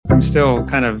I'm still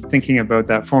kind of thinking about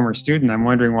that former student. I'm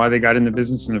wondering why they got in the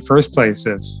business in the first place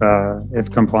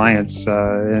if compliance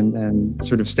and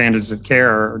sort of standards of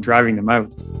care are driving them out.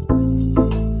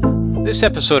 This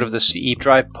episode of the CE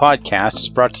Drive podcast is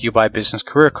brought to you by Business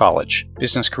Career College.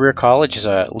 Business Career College is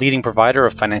a leading provider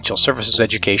of financial services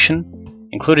education,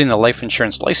 including the life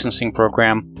insurance licensing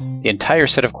program, the entire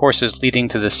set of courses leading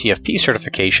to the CFP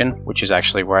certification, which is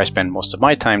actually where I spend most of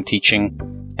my time teaching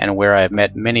and where I have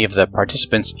met many of the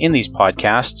participants in these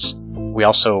podcasts. We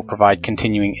also provide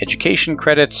continuing education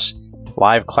credits,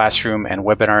 live classroom and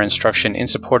webinar instruction in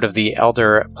support of the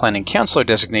Elder Planning Counselor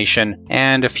designation,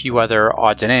 and a few other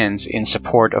odds and ends in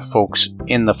support of folks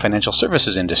in the financial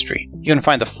services industry. You can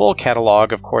find the full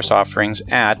catalog of course offerings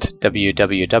at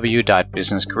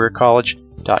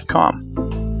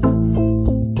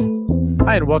www.businesscareercollege.com.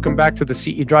 Hi, and welcome back to the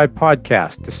CE Drive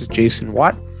podcast. This is Jason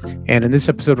Watt, and in this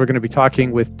episode, we're going to be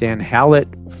talking with Dan Hallett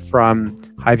from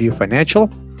Highview Financial.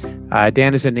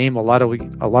 Dan is a name a lot of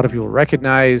you will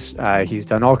recognize. He's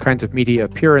done all kinds of media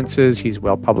appearances. He's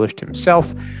well published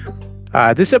himself.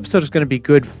 This episode is going to be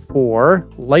good for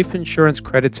life insurance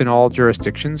credits in all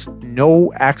jurisdictions,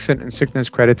 no accident and sickness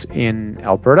credits in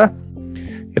Alberta.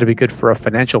 It'll be good for a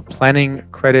financial planning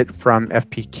credit from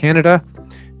FP Canada,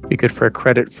 be good for a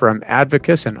credit from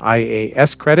Advocis and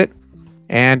IAS credit,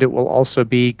 and it will also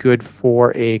be good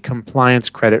for a compliance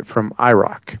credit from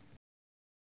IROC. I'm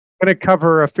going to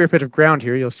cover a fair bit of ground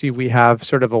here. You'll see we have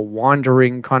sort of a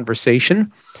wandering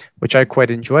conversation, which I quite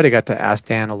enjoyed. I got to ask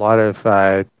Dan a lot of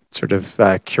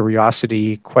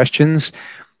curiosity questions,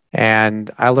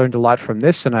 and I learned a lot from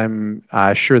this, and I'm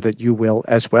sure that you will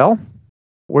as well.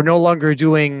 We're no longer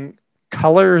doing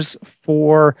colors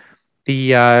for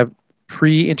the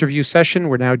pre-interview session.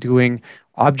 We're now doing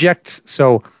objects.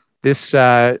 So this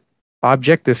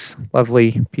object, this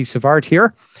lovely piece of art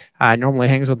here, normally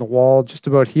hangs on the wall just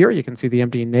about here. You can see the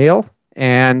empty nail.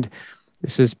 And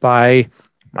this is by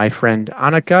my friend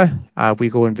Annika. We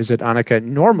go and visit Annika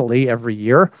normally every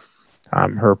year.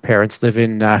 Her parents live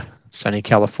in sunny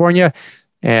California,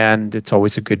 and it's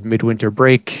always a good midwinter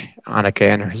break. Annika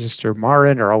and her sister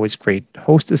Marin are always great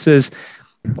hostesses.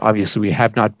 Obviously, we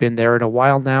have not been there in a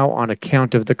while now on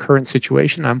account of the current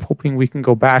situation. I'm hoping we can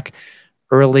go back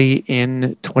early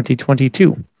in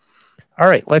 2022. All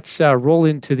right, let's roll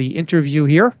into the interview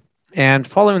here. And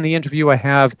following the interview, I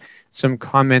have some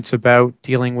comments about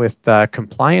dealing with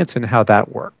compliance and how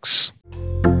that works.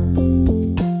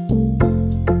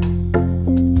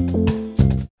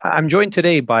 I'm joined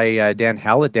today by Dan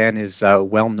Hallett. Dan is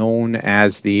well known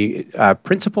as the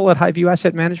principal at Highview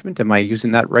Asset Management. Am I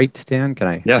using that right, Dan? Can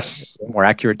I? Yes. A more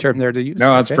accurate term there to use?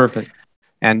 No, that's perfect.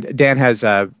 And Dan has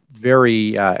a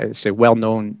very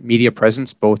well-known media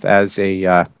presence, both as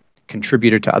a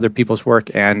contributor to other people's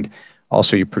work, and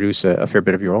also you produce a fair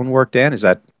bit of your own work, Dan. Is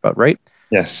that about right?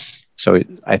 Yes. So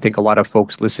I think a lot of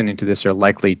folks listening to this are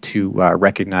likely to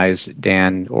recognize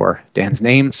Dan or Dan's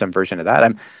name, some version of that.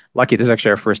 I'm lucky this is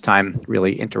actually our first time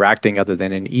really interacting other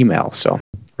than in email. So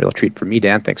real treat for me,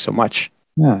 Dan. Thanks so much.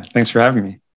 Yeah, thanks for having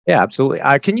me. Yeah, absolutely.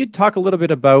 Can you talk a little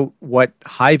bit about what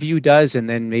Highview does and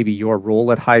then maybe your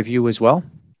role at Highview as well?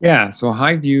 Yeah, so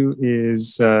Highview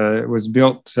was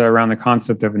built around the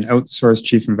concept of an outsourced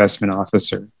chief investment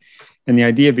officer. And the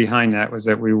idea behind that was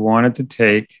that we wanted to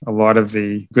take a lot of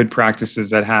the good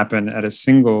practices that happen at a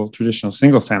traditional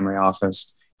single family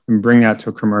office and bring that to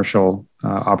a commercial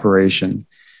operation.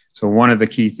 So one of the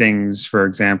key things, for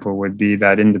example, would be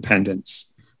that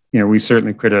independence. We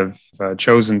certainly could have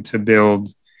chosen to build,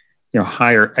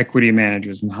 hire equity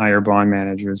managers and hire bond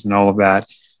managers and all of that.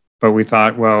 But we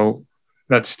thought, well,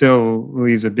 that still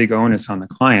leaves a big onus on the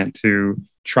client to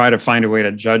try to find a way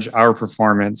to judge our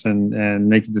performance and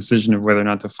make a decision of whether or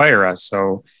not to fire us.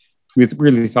 So we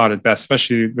really thought it best,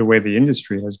 especially the way the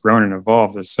industry has grown and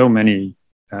evolved. There's so many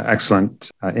excellent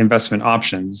investment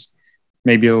options.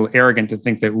 Maybe a little arrogant to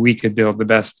think that we could build the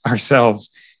best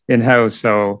ourselves in-house.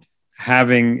 So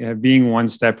being one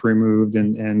step removed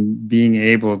and being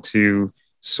able to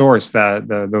source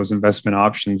those investment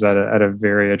options at a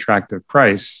very attractive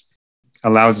price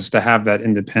allows us to have that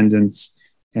independence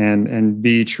and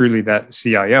be truly that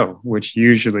CIO, which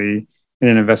usually in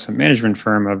an investment management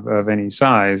firm of any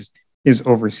size is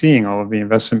overseeing all of the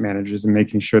investment managers and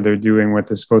making sure they're doing what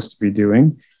they're supposed to be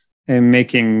doing and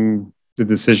making the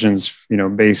decisions,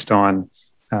 based on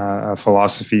a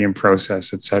philosophy and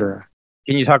process, et cetera.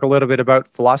 Can you talk a little bit about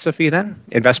philosophy then,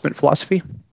 investment philosophy?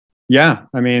 Yeah.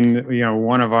 I mean,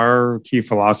 one of our key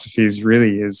philosophies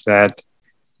really is that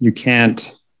you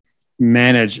can't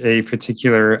manage a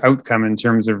particular outcome in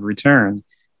terms of return.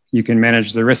 You can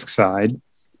manage the risk side.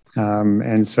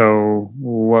 And so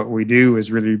what we do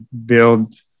is really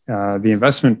build the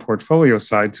investment portfolio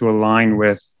side to align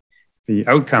with the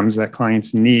outcomes that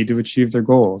clients need to achieve their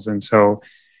goals. And so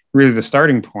really the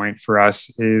starting point for us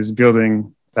is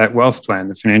building that wealth plan,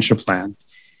 the financial plan,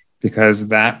 because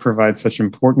that provides such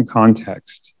important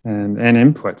context and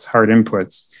inputs, hard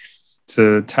inputs,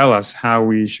 to tell us how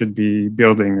we should be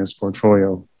building this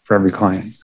portfolio for every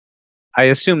client. I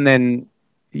assume then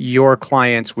your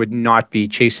clients would not be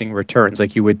chasing returns,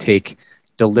 like you would take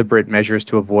deliberate measures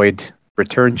to avoid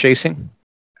return chasing?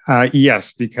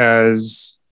 Yes,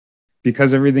 because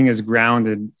everything is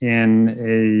grounded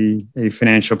in a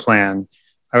financial plan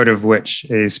out of which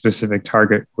a specific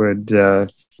target would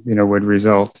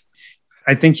result.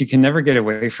 I think you can never get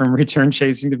away from return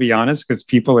chasing, to be honest, because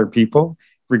people are people,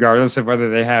 regardless of whether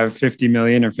they have 50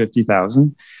 million or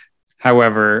 50,000.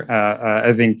 However,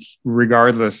 I think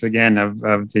regardless, again,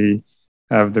 of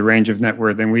the range of net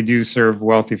worth, and we do serve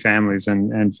wealthy families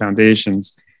and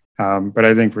foundations, but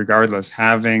I think regardless,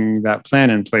 having that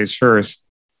plan in place first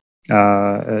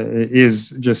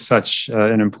is just such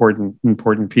an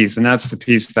important piece. And that's the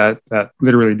piece that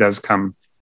literally does come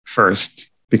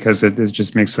first, because it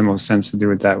just makes the most sense to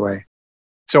do it that way.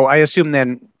 So I assume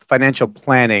then financial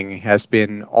planning has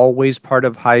been always part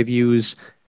of Highview's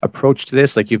approach to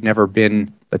this. Like you've never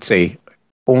been, let's say,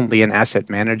 only an asset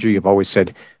manager. You've always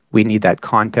said, we need that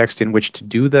context in which to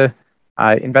do the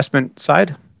investment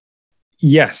side.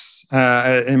 Yes.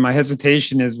 And my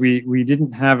hesitation is we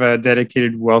didn't have a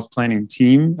dedicated wealth planning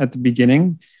team at the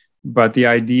beginning, but the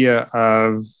idea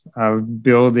of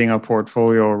building a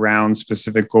portfolio around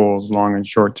specific goals, long and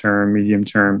short term, medium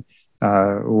term,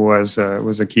 was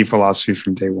a key philosophy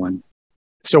from day one.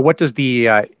 So what does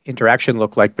the interaction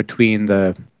look like between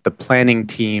the planning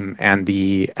team and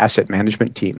the asset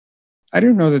management team? I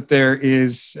don't know that there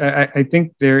is. I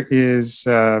think there is.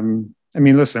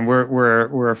 Listen,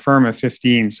 we're a firm of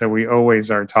 15, so we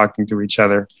always are talking to each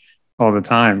other all the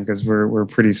time because we're a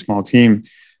pretty small team.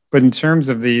 But in terms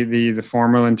of the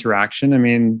formal interaction,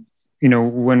 when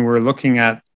we're looking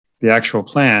at the actual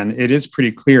plan, it is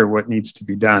pretty clear what needs to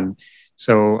be done.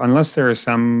 So unless there are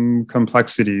some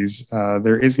complexities,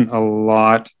 there isn't a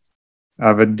lot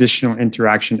of additional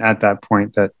interaction at that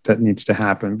point that needs to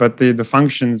happen. But the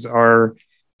functions are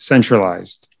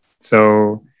centralized.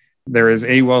 So there is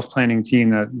a wealth planning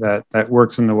team that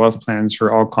works on the wealth plans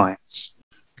for all clients.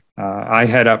 I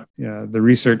head up the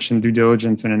research and due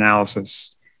diligence and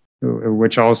analysis,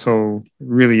 which also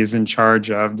really is in charge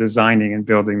of designing and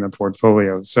building the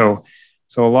portfolio. So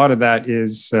a lot of that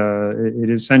is it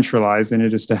is centralized, and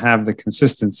it is to have the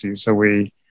consistency. So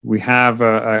we have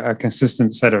a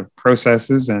consistent set of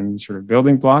processes and sort of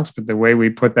building blocks, but the way we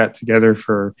put that together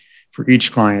for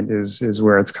each client is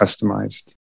where it's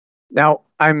customized. Now,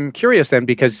 I'm curious then,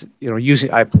 because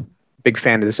I'm a big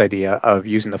fan of this idea of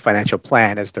using the financial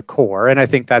plan as the core, and I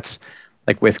think that's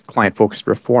like with client-focused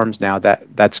reforms now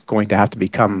that's going to have to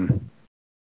become,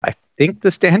 I think,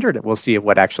 the standard. We'll see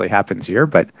what actually happens here,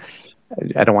 but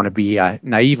I don't want to be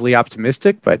naively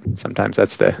optimistic, but sometimes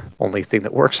that's the only thing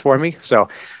that works for me.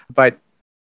 But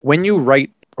when you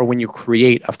write or when you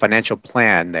create a financial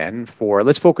plan, then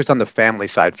let's focus on the family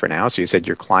side for now. So you said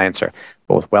your clients are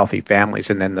both wealthy families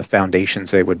and then the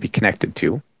foundations they would be connected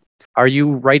to. Are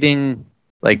you writing,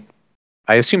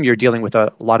 I assume you're dealing with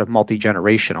a lot of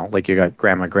multi-generational, like you got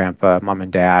grandma, grandpa, mom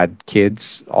and dad,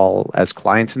 kids, all as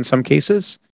clients in some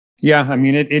cases? Yeah,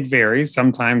 it varies.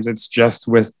 Sometimes it's just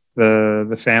with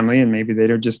the family, and maybe they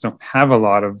don't have a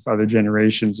lot of other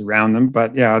generations around them.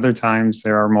 But yeah, other times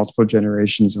there are multiple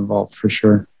generations involved for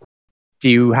sure. Do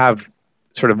you have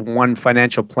sort of one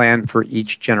financial plan for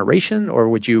each generation, or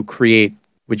would you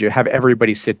have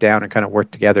everybody sit down and kind of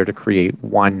work together to create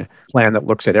one plan that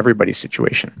looks at everybody's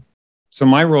situation? So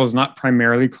my role is not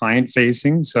primarily client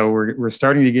facing. So we're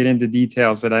starting to get into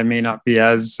details that I may not be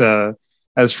as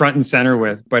front and center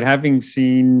with, but having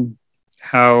seen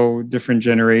how different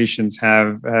generations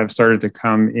have started to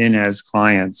come in as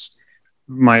clients,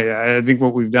 I think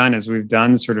what we've done is we've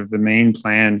done sort of the main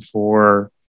plan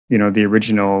for the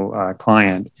original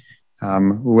client,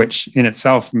 which in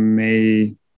itself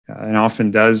may and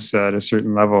often does at a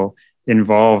certain level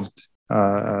involve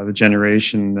the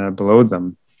generation below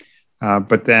them.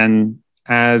 But then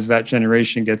as that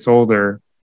generation gets older,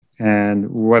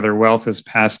 and whether wealth is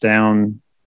passed down,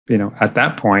 at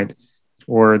that point,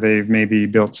 or they've maybe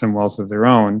built some wealth of their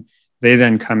own, they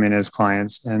then come in as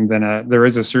clients. And then there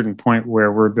is a certain point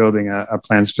where we're building a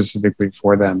plan specifically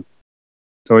for them.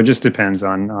 So it just depends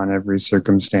on every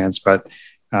circumstance. But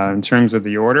in terms of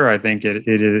the order, I think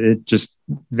it just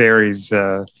varies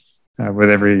with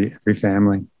every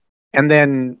family. And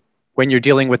then when you're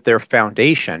dealing with their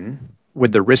foundation,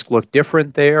 would the risk look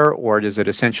different there, or does it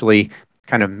essentially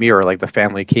kind of mirror, like the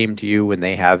family came to you and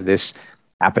they have this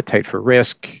appetite for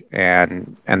risk,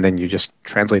 and then you just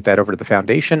translate that over to the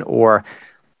foundation? Or,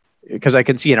 because I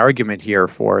can see an argument here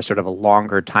for sort of a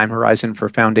longer time horizon for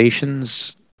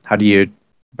foundations, how do you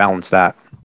balance that?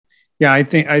 Yeah, I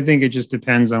think it just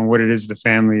depends on what it is the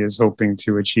family is hoping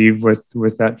to achieve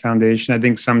with that foundation. I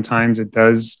think sometimes it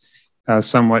does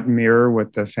somewhat mirror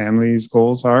what the family's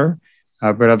goals are,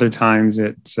 but other times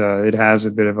it has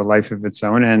a bit of a life of its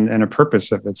own and a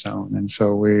purpose of its own, and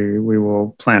so we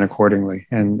will plan accordingly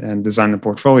and design the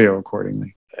portfolio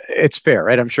accordingly. It's fair,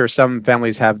 right? I'm sure some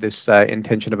families have this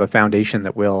intention of a foundation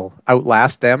that will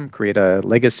outlast them, create a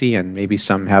legacy, and maybe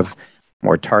some have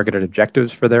more targeted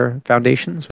objectives for their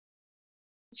foundations.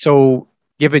 So,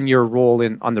 given your role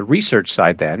on the research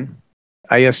side, then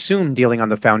I assume dealing on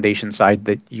the foundation side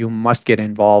that you must get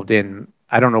involved in,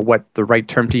 I don't know what the right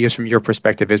term to use from your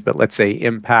perspective is, but let's say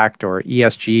impact or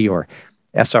ESG or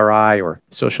SRI or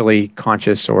socially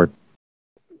conscious, or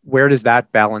where does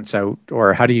that balance out,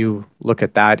 or how do you look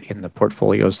at that in the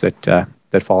portfolios that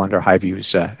fall under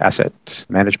Highview's asset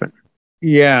management?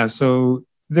 Yeah, so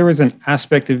there was an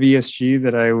aspect of ESG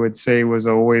that I would say was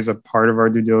always a part of our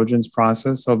due diligence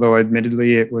process, although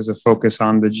admittedly it was a focus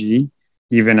on the G,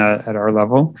 even at our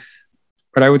level.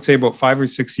 But I would say about 5 or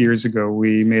 6 years ago,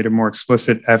 we made a more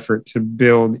explicit effort to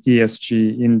build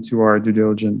ESG into our due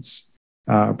diligence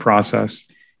process.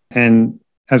 And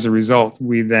as a result,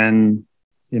 we then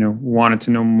wanted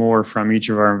to know more from each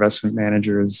of our investment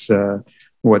managers,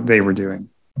 what they were doing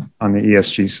on the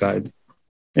ESG side.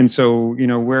 And so,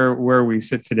 where we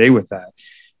sit today with that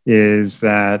is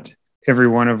that every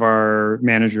one of our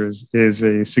managers is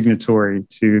a signatory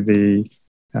to the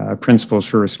principles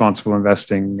for responsible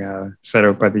investing set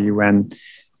out by the UN,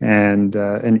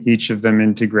 and each of them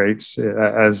integrates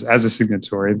as a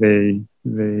signatory.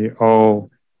 They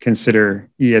all consider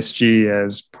ESG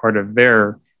as part of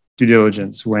their due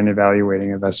diligence when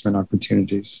evaluating investment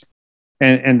opportunities.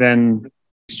 And then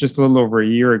just a little over a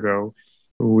year ago,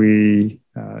 we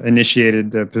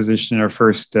initiated the position of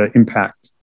first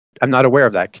impact. I'm not aware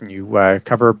of that. Can you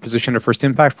cover position of first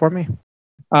impact for me?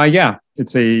 Yeah,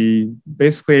 it's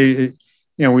basically,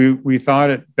 we thought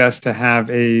it best to have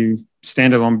a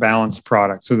standalone balanced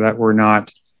product so that we're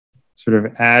not sort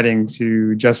of adding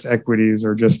to just equities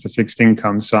or just the fixed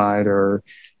income side or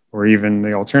even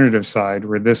the alternative side,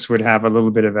 where this would have a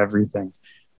little bit of everything.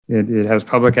 It has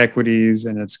public equities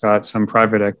and it's got some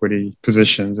private equity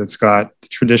positions. It's got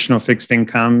traditional fixed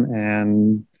income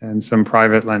and some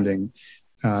private lending.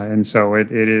 And so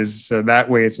it is that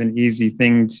way. It's an easy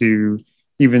thing to,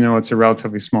 even though it's a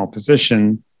relatively small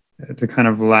position, to kind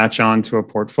of latch on to a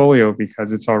portfolio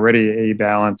because it's already a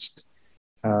balanced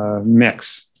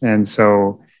mix. And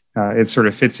so it sort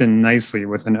of fits in nicely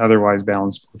with an otherwise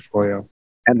balanced portfolio.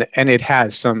 And it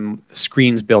has some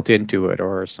screens built into it,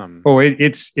 or some. Oh, it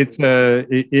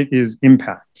is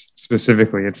impact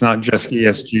specifically. It's not just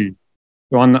ESG.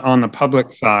 So on the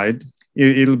public side,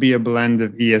 it'll be a blend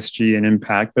of ESG and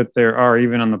impact. But there are,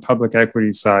 even on the public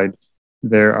equity side,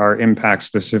 there are impact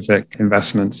specific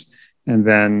investments, and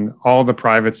then all the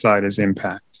private side is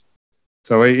impact.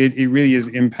 So it really is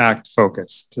impact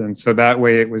focused, and so that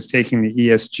way it was taking the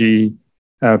ESG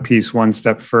piece one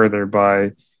step further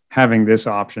by having this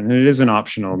option. And it is an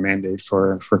optional mandate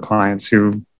for clients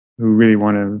who really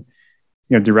want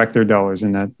to direct their dollars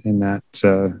in that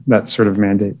sort of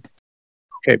mandate.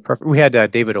 Okay, perfect. We had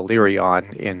David O'Leary on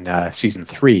in season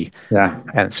 3. Yeah.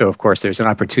 And so, of course, there's an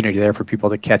opportunity there for people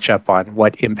to catch up on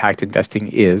what impact investing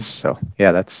is. So,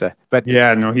 yeah, that's. But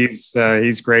yeah, no, he's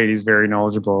great. He's very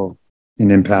knowledgeable in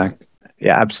impact.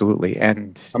 Yeah, absolutely.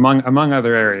 And among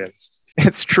other areas.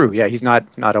 It's true. Yeah, he's not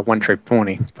a one-trick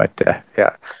pony, but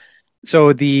yeah.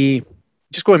 So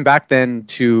just going back then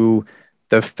to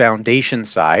the foundation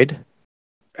side,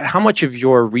 how much of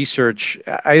your research,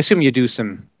 I assume you do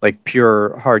some like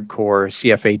pure hardcore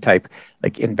CFA type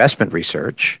like investment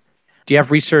research. Do you have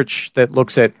research that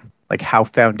looks at like how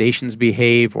foundations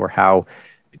behave or how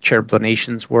charitable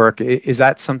donations work? Is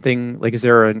that something, like, is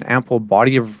there an ample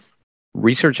body of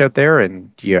research out there,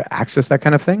 and do you access that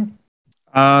kind of thing?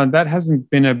 That hasn't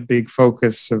been a big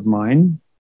focus of mine.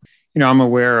 I'm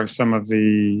aware of some of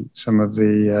the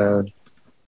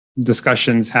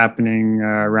discussions happening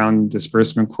around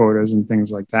disbursement quotas and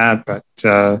things like that, but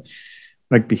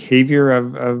like behavior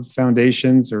of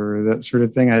foundations or that sort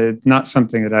of thing, it's not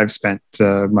something that I've spent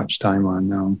much time on.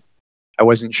 No, I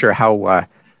wasn't sure how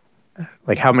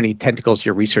many tentacles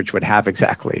your research would have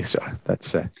exactly. So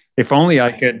that's if only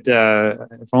I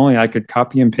could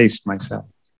copy and paste myself.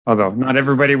 Although not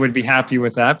everybody would be happy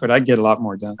with that, but I get a lot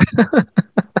more done.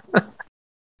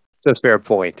 That's a fair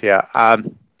point. Yeah.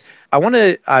 I want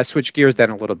to switch gears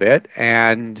then a little bit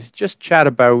and just chat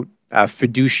about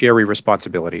fiduciary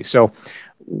responsibility. So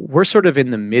we're sort of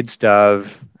in the midst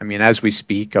of, as we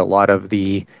speak, a lot of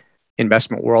the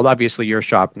investment world. Obviously, your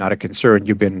shop, not a concern.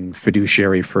 You've been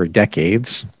fiduciary for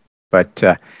decades. But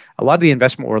a lot of the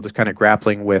investment world is kind of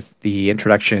grappling with the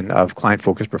introduction of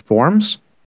client-focused reforms.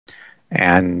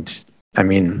 And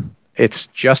it's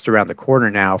just around the corner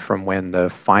now from when the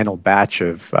final batch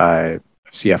of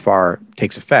CFR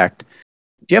takes effect.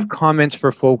 Do you have comments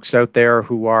for folks out there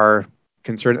who are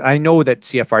concerned? I know that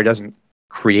CFR doesn't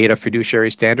create a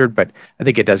fiduciary standard, but I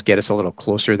think it does get us a little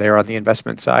closer there on the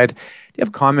investment side. Do you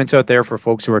have comments out there for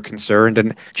folks who are concerned?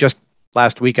 And just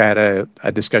last week, I had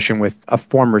a discussion with a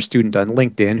former student on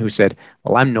LinkedIn who said,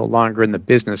 well, I'm no longer in the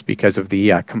business because of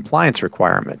the compliance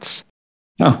requirements.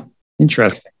 Oh,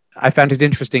 interesting. I found it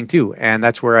interesting too. And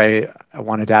that's where I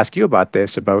wanted to ask you about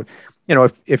this, about,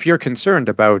 if you're concerned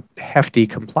about hefty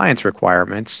compliance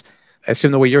requirements, I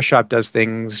assume the way your shop does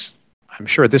things, I'm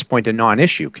sure at this point a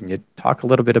non-issue. Can you talk a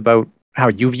little bit about how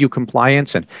you view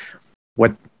compliance and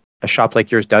what a shop like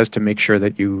yours does to make sure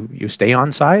that you stay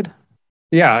on side?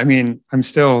 Yeah, I'm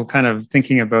still kind of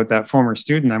thinking about that former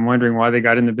student. I'm wondering why they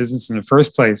got in the business in the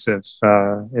first place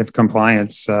if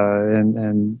compliance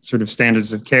and sort of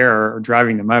standards of care are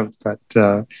driving them out.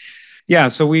 But yeah,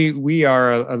 so we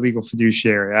are a legal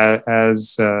fiduciary.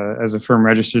 As a firm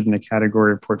registered in the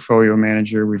category of portfolio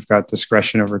manager, we've got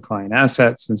discretion over client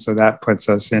assets, and so that puts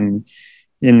us in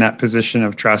that position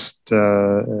of trust.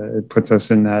 It puts us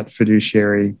in that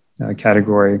fiduciary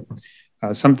category.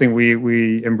 Something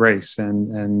we embrace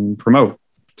and promote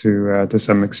to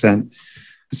some extent.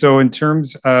 So in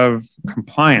terms of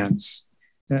compliance,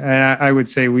 I would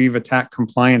say we've attacked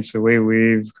compliance the way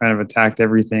we've kind of attacked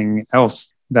everything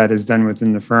else that is done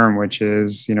within the firm, which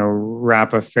is,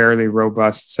 wrap a fairly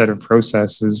robust set of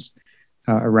processes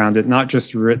around it, not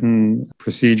just written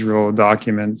procedural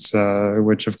documents,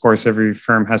 which of course every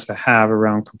firm has to have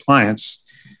around compliance,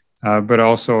 but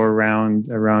also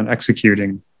around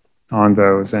executing on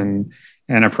those and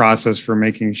a process for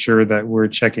making sure that we're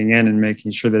checking in and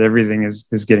making sure that everything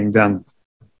is getting done.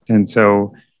 And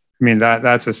so,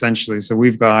 that's essentially, so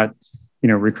we've got,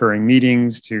 recurring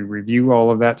meetings to review all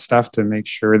of that stuff to make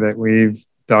sure that we've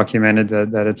documented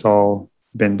that it's all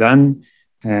been done.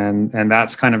 And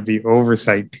that's kind of the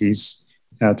oversight piece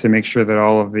to make sure that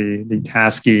all of the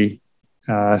tasky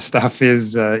stuff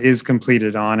is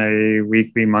completed on a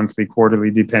weekly, monthly,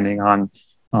 quarterly, depending on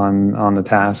the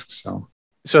tasks.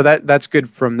 So that's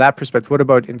good from that perspective. What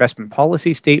about investment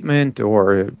policy statement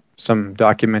or some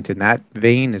document in that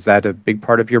vein? Is that a big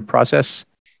part of your process?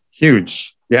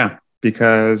 Huge, yeah.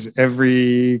 Because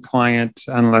every client,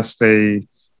 unless they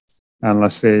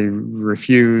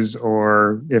refuse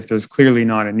or if there's clearly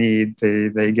not a need,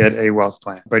 they get a wealth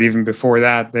plan. But even before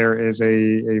that, there is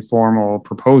a formal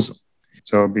proposal.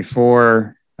 So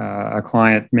before a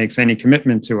client makes any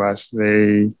commitment to us,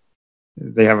 they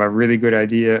have a really good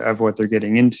idea of what they're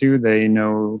getting into. They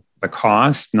know the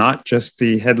cost, not just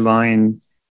the headline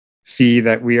fee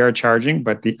that we are charging,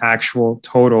 but the actual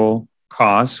total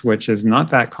cost, which is not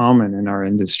that common in our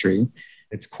industry.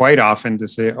 It's quite often to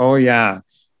say, oh yeah,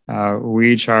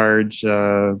 we charge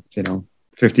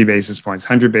 50 basis points,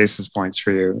 100 basis points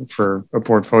for you for a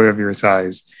portfolio of your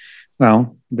size.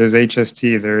 Well, there's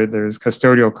HST, there's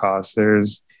custodial costs,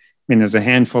 there's a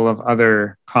handful of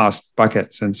other cost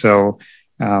buckets. And so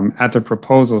at the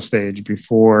proposal stage,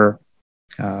 before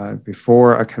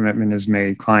a commitment is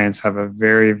made, clients have a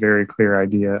very, very clear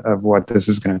idea of what this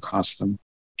is going to cost them.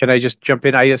 Can I just jump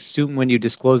in? I assume when you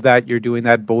disclose that, you're doing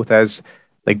that both as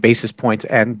like basis points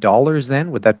and dollars then?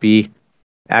 Would that be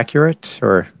accurate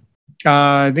or?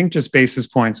 I think just basis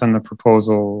points on the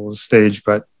proposal stage,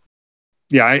 but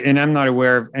yeah, I'm not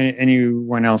aware of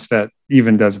anyone else that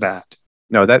even does that.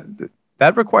 No,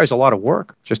 that requires a lot of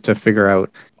work just to figure out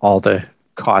all the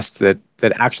costs that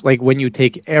actually, like when you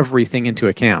take everything into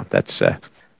account, that's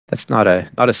not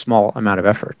a small amount of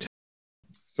effort.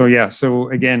 So yeah, so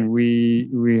again,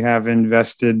 we have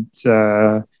invested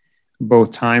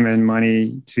both time and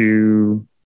money to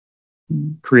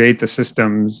create the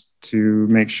systems to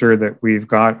make sure that we've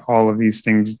got all of these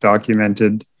things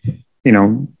documented,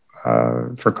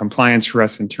 for compliance for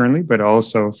us internally, but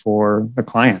also for the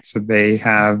client. So they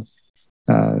have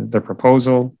the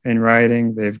proposal in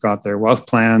writing, they've got their wealth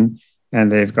plan,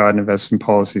 and they've got an investment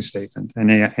policy statement and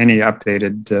any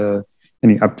updates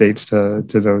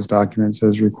to those documents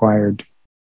as required.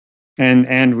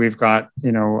 And we've got,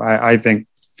 I think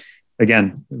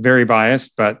again, very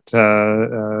biased, but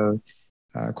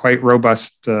quite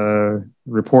robust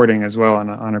reporting as well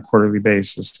on a quarterly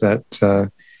basis that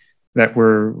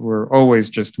we're always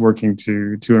just working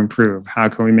to improve. How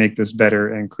can we make this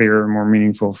better and clearer and more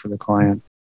meaningful for the client?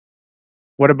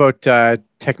 What about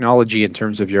technology in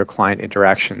terms of your client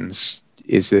interactions?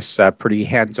 Is this pretty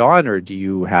hands-on, or do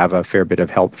you have a fair bit of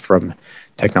help from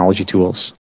technology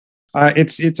tools?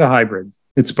 It's a hybrid.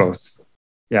 It's both.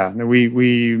 Yeah,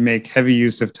 we make heavy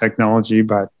use of technology,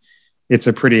 but it's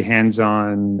a pretty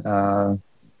hands-on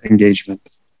engagement.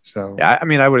 So yeah, I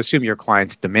mean, I would assume your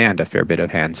clients demand a fair bit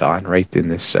of hands-on, right, in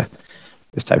this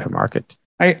type of market.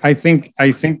 I think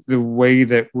the way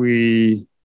that we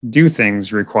do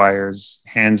things requires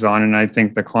hands-on, and I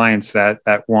think the clients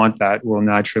that want that will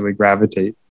naturally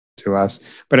gravitate to us.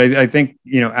 But I think,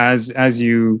 you know, as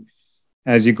you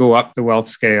go up the wealth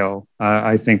scale,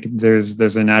 I think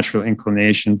there's a natural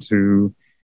inclination to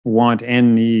want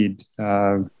and need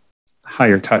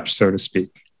higher touch, so to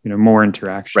speak. You know, more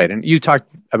interaction. Right, and you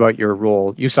talked about your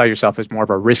role. You saw yourself as more of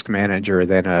a risk manager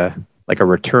than a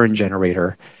return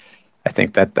generator. I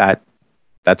think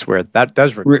that's where that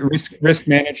does risk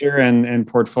manager and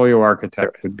portfolio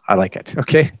architect. I like it.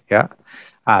 Okay, yeah,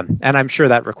 and I'm sure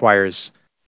that requires,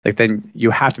 like, then you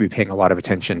have to be paying a lot of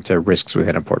attention to risks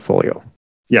within a portfolio.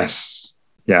 Yes,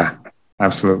 yeah,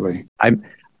 absolutely.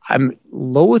 I'm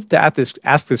loath to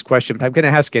ask this question, but I'm going to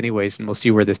ask anyways, and we'll see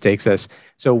where this takes us.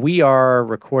 So we are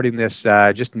recording this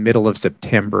just middle of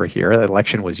September here. The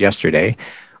election was yesterday,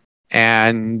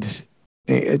 and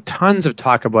tons of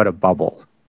talk about a bubble,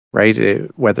 right?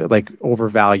 Whether like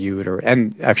overvalued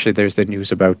and actually there's the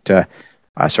news about,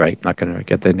 sorry, I'm not going to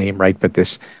get the name right, but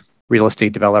this real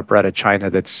estate developer out of China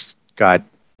that's got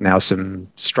now some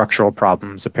structural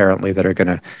problems apparently that are going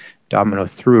to domino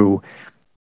through.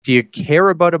 Do you care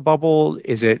about a bubble?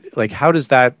 Is it like, how does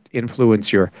that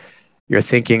influence your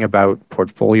thinking about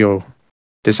portfolio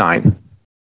design?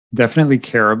 Definitely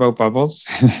care about bubbles.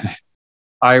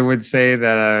 I would say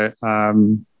that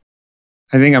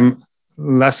I think I'm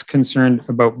less concerned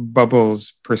about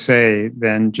bubbles per se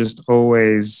than just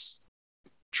always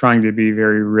trying to be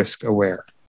very risk aware.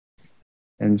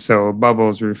 And so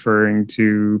bubbles referring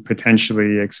to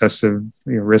potentially excessive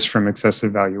risk from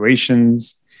excessive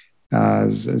valuations,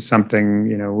 is something,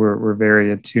 you know, we're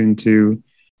very attuned to.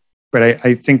 But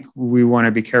I think we want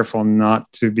to be careful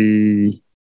not to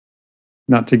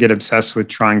get obsessed with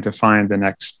trying to find the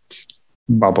next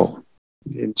bubble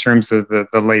in terms of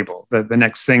the label, the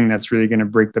next thing that's really going to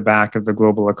break the back of the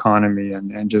global economy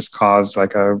and just cause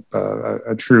like a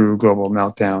true global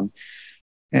meltdown.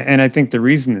 And I think the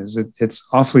reason is it's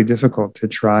awfully difficult to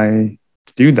try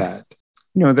to do that.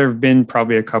 You know, there have been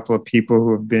probably a couple of people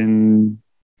who have been,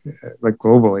 like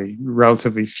globally,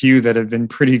 relatively few that have been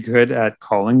pretty good at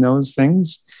calling those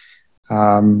things.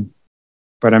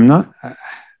 But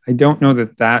I don't know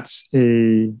that that's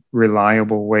a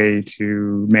reliable way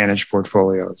to manage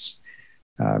portfolios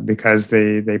because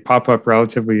they pop up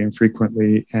relatively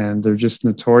infrequently and they're just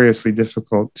notoriously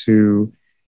difficult to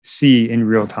see in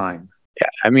real time. Yeah,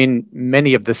 I mean,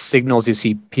 many of the signals you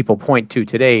see people point to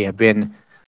today have been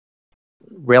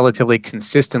relatively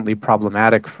consistently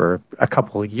problematic for a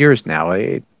couple of years now.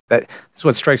 That's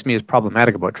what strikes me as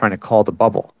problematic about trying to call the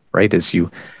bubble, right? Is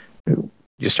you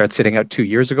start sitting out 2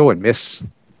 years ago and miss,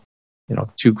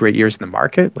 2 great years in the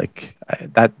market. Like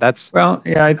that's well,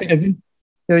 yeah. I think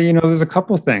there's a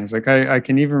couple of things. Like I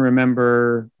can even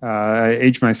remember, I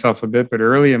aged myself a bit, but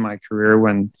early in my career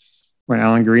when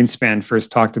Alan Greenspan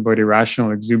first talked about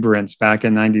irrational exuberance back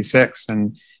in '96,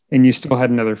 and you still had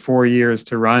another 4 years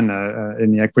to run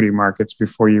in the equity markets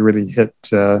before you really hit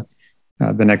the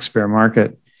next bear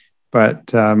market.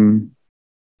 But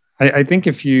I think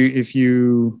if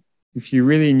you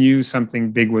really knew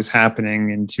something big was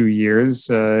happening in 2 years,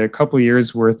 a couple of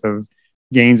years worth of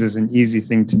gains is an easy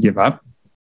thing to give up.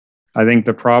 I think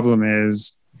the problem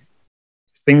is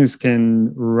things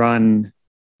can run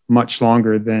much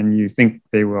longer than you think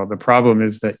they will. The problem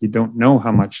is that you don't know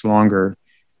how much longer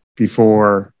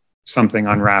before something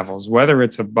unravels, whether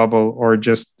it's a bubble or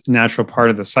just natural part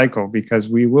of the cycle, because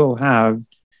we will have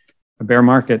a bear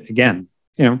market again.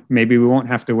 Maybe we won't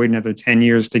have to wait another 10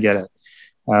 years to get it,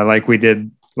 like we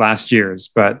did last year's.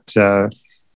 But,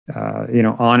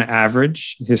 on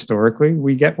average, historically,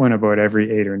 we get one about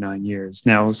every 8 or 9 years.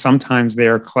 Now, sometimes they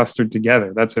are clustered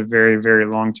together. That's a very, very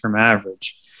long-term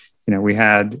average. We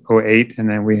had 2008 and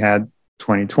then we had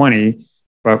 2020,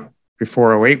 but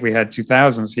before 2008, we had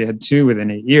 2000. So you had 2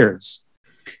 within 8 years.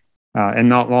 And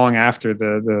not long after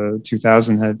the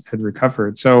 2000 had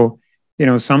recovered. So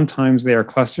sometimes they are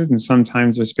clustered and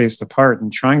sometimes they're spaced apart,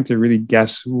 and trying to really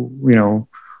guess,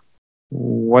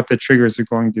 what the triggers are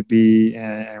going to be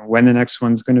and when the next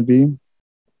one's going to be.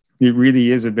 It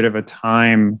really is a bit of a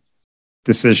time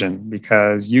decision,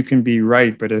 because you can be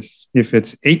right, but if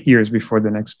it's 8 years before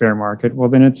the next bear market, well,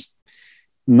 then it's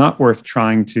not worth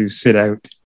trying to sit out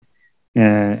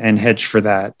and hedge for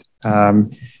that.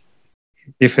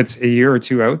 If it's a year or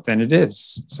two out, then it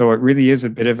is. So it really is a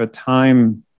bit of a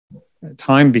time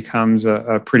becomes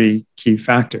a pretty key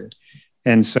factor.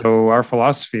 And so our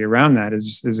philosophy around that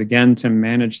is again to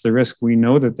manage the risk. We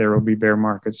know that there will be bear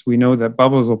markets. We know that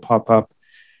bubbles will pop up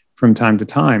from time to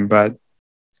time, but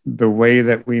the way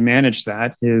that we manage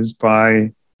that is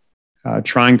by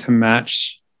trying to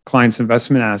match clients'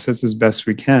 investment assets as best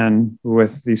we can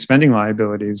with the spending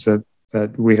liabilities that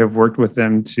we have worked with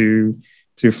them to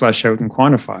flesh out and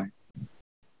quantify.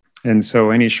 And so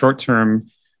any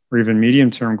short-term or even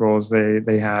medium-term goals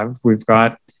they have, we've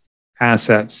got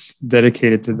assets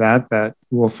dedicated to that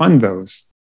will fund those.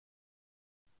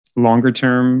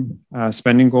 Longer-term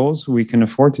spending goals, we can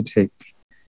afford to take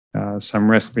some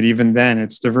risk, but even then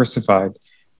it's diversified.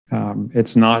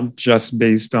 It's not just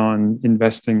based on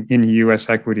investing in US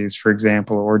equities, for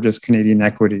example, or just Canadian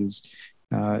equities.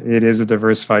 It is a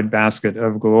diversified basket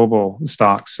of global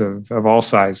stocks of all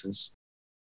sizes.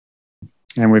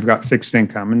 And we've got fixed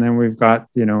income, and then we've got,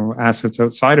 assets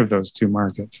outside of those two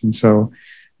markets. And so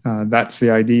that's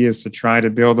the idea, is to try to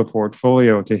build a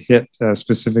portfolio to hit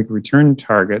specific return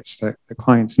targets that the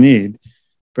clients need,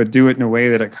 but do it in a way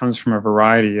that it comes from a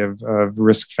variety of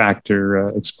risk factor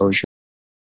exposure.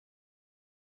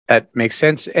 That makes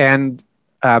sense. And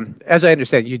as I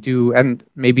understand, you do, and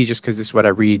maybe just because this is what I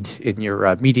read in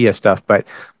your media stuff, but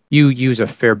you use a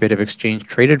fair bit of exchange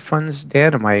traded funds,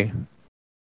 Dan. Am I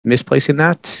misplacing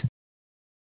that?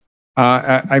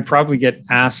 I probably get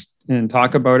asked and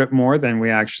talk about it more than we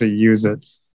actually use it.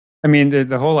 I mean,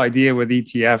 the whole idea with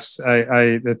ETFs,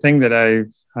 the thing that I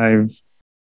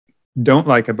don't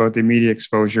like about the media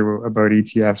exposure about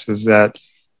ETFs is that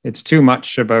it's too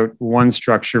much about one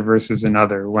structure versus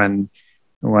another, when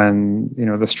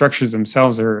the structures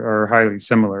themselves are highly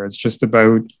similar. It's just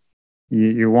about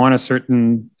you want a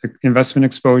certain investment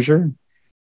exposure.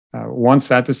 Once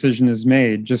that decision is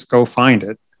made, just go find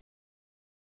it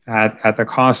at the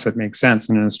cost that makes sense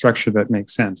and in a structure that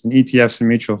makes sense. And ETFs and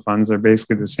mutual funds are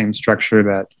basically the same structure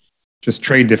that just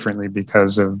trade differently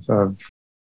because of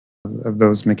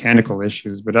those mechanical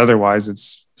issues. But otherwise,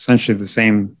 it's essentially the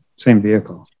same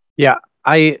vehicle. Yeah,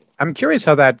 I'm curious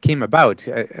how that came about.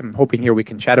 I'm hoping here we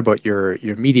can chat about your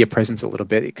media presence a little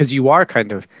bit, because you are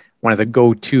kind of one of the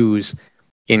go-tos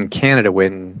in Canada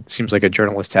when it seems like a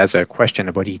journalist has a question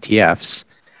about ETFs.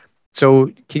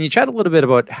 So can you chat a little bit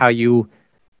about how you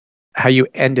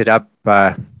ended up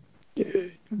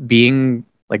being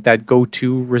like that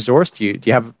go-to resource? Do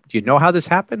you know how this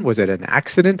happened? Was it an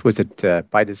accident? Was it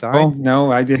by design? Oh,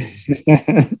 no, I did.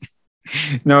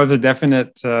 No, it was a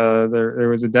definite. There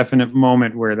was a definite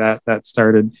moment where that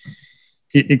started.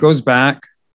 It goes back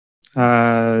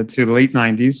to the late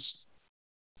 '90s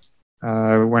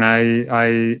when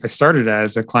I started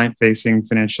as a client-facing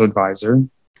financial advisor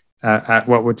at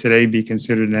what would today be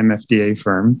considered an MFDA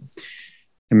firm.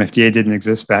 MFDA didn't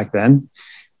exist back then.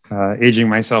 Aging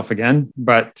myself again,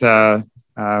 but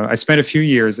I spent a few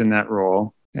years in that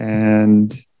role,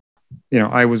 and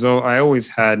I always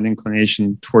had an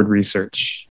inclination toward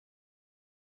research.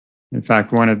 In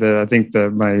fact,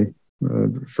 my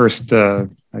first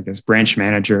branch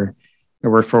manager I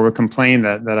worked for would complain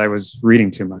that I was reading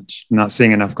too much, not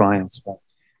seeing enough clients. But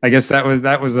I guess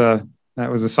that was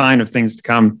a sign of things to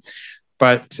come.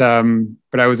 But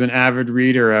I was an avid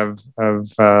reader of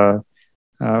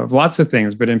lots of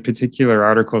things, but in particular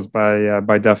articles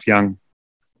by Duff Young.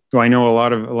 So I know a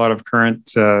lot of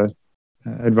current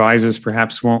advisors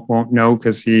perhaps won't know,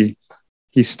 because he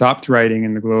stopped writing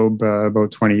in the Globe about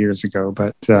 20 years ago.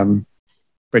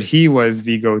 But he was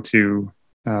the go-to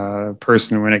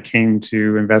person when it came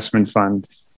to investment fund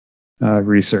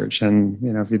research. And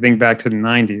if you think back to the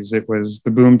 90s, it was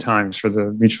the boom times for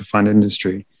the mutual fund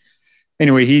industry.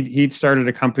 Anyway, he'd started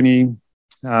a company.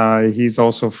 He's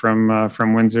also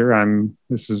from Windsor.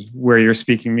 This is where you're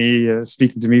speaking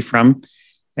to me from,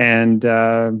 and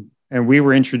we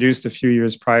were introduced a few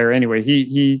years prior. Anyway,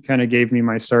 he kind of gave me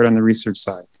my start on the research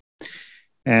side,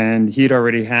 and he'd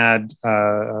already had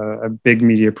a big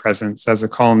media presence as a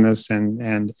columnist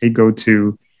and a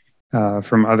go-to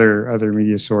from other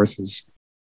media sources.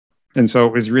 And so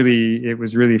it was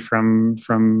really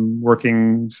from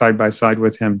working side by side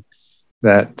with him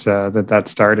that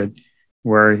started,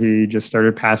 where he just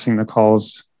started passing the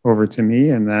calls over to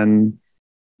me, and then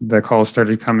the calls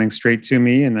started coming straight to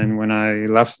me. And then when I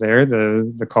left there,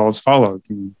 the calls followed,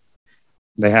 and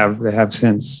they have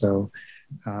since. So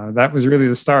that was really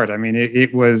the start. I mean,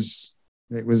 it was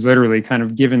literally kind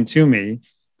of given to me.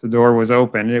 The door was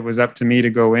open. It was up to me to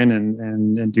go in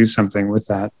and do something with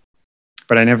that.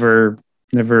 But I never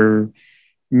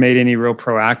made any real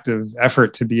proactive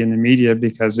effort to be in the media,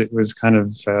 because it was kind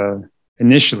of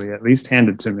initially at least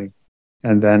handed to me.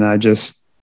 And then I just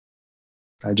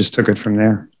took it from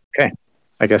there. Okay.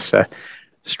 I guess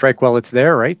strike while it's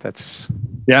there, right? That's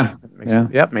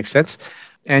makes sense.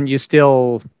 And you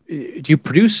still do you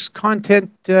produce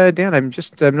content, Dan? I'm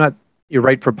not. You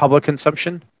write for public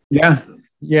consumption? Yeah.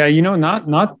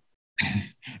 Not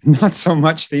not so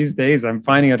much these days. I'm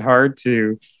finding it hard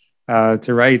to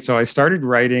write. So I started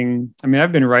writing. I mean,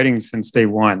 I've been writing since day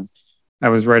one. I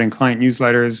was writing client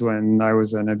newsletters when I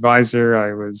was an advisor.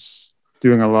 I was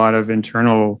doing a lot of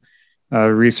internal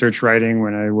research writing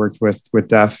when I worked with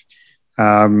DEF.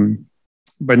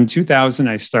 But in 2000,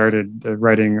 I started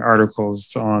writing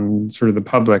articles on sort of the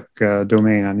public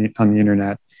domain on the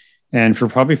internet. And for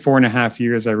probably 4.5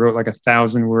 years, I wrote like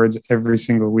 1,000 words every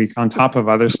single week on top of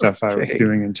other stuff I was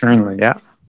doing internally. Yeah,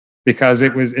 because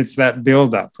it's that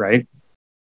buildup, right,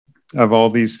 of all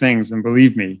these things. And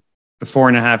believe me, the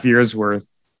 4.5 years worth,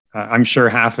 I'm sure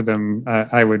half of them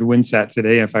I would wince at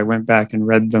today if I went back and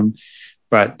read them.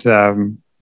 But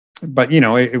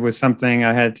it was something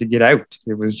I had to get out.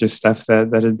 It was just stuff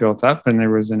that had built up, and there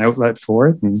was an outlet for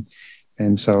it.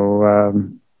 And so,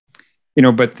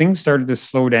 but things started to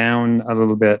slow down a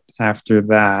little bit after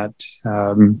that.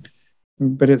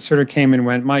 But it sort of came and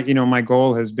went. My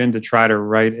goal has been to try to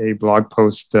write a blog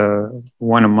post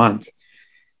one a month.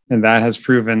 And that has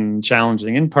proven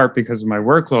challenging, in part because of my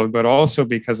workload, but also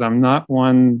because I'm not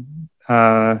one,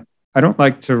 I don't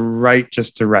like to write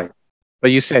just to write.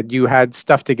 But you said you had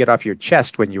stuff to get off your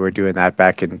chest when you were doing that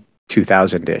back in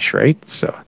 2000-ish, right?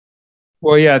 So,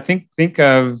 well, yeah, think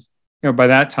of, by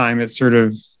that time, it's sort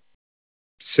of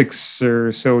 6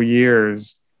 or so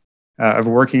years of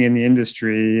working in the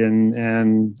industry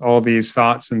and all these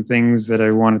thoughts and things that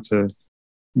I wanted to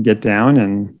get down.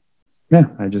 And yeah,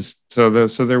 so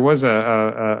there was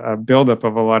a buildup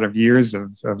of a lot of years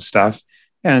of stuff.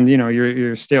 And,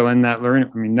 you're still in that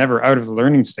learning. I mean, never out of the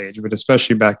learning stage, but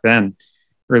especially back then,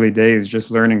 early days,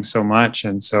 just learning so much.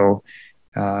 And so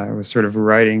I was sort of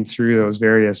writing through those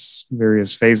various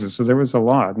phases. So there was a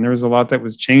lot, and there was a lot that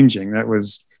was changing. That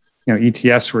was,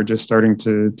 ETFs were just starting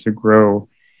to grow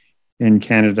in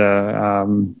Canada.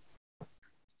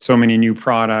 So many new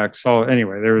products. So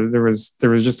anyway, there was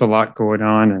just a lot going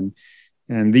on.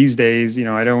 And these days,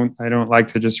 I don't like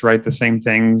to just write the same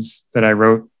things that I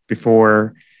wrote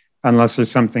before, unless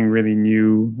there's something really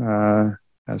new,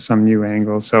 some new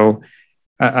angle. So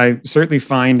I'm certainly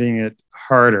finding it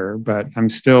harder, but I'm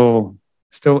still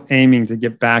aiming to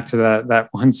get back to that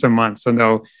once a month. So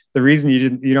no, the reason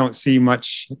you don't see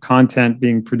much content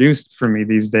being produced for me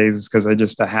these days is because I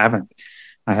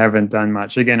haven't done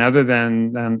much, again, other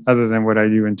than what I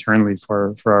do internally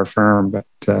for our firm.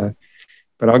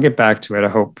 But I'll get back to it, I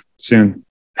hope, soon.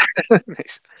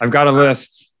 Nice. I've got a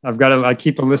list. I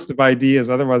keep a list of ideas.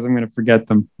 Otherwise, I'm going to forget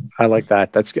them. I like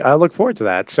that. I look forward to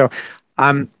that. So,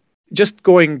 just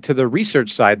going to the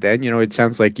research side then, it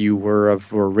sounds like you were a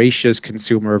voracious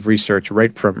consumer of research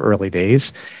right from early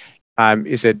days.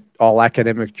 Is it all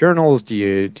academic journals? Do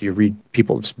you read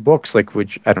people's books? Like,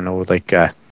 I don't know, like,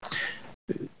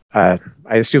 I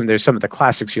assume there's some of the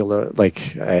classics you'll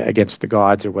like, Against the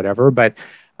Gods or whatever, but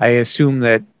I assume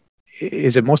that,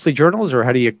 is it mostly journals, or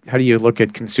how do you look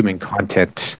at consuming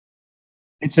content?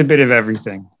 It's a bit of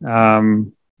everything.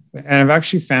 And I've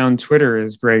actually found Twitter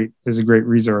is a great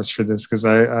resource for this, because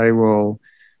I will,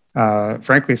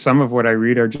 frankly, some of what I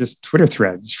read are just Twitter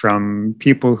threads from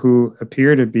people who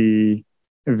appear to be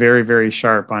very, very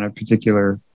sharp on a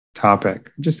particular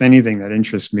topic, just anything that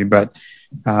interests me. But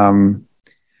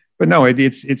no,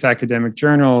 it's academic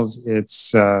journals.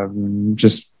 It's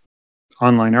just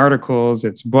online articles.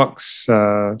 It's books.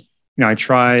 I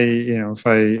try,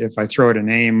 if I throw out a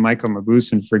name, Michael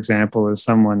Mauboussin, for example, is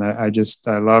someone that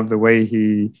I love the way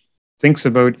he thinks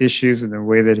about issues and the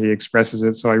way that he expresses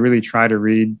it. So I really try to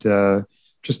read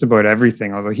just about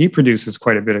everything, although he produces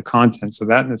quite a bit of content. So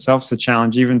that in itself is a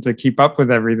challenge, even to keep up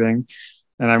with everything.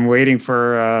 And I'm waiting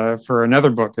for another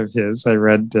book of his. I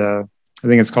read, I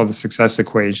think it's called The Success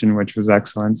Equation, which was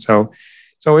excellent. So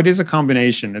it is a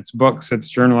combination. It's books, it's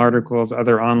journal articles,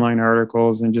 other online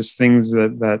articles, and just things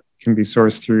that can be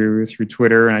sourced through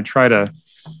Twitter. And I try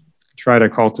to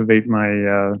cultivate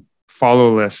my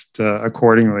follow list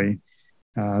accordingly,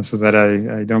 so that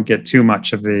I don't get too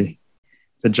much of the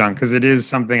the junk, because it is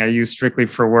something I use strictly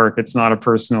for work. It's not a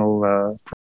personal.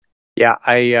 Yeah,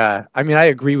 I mean, I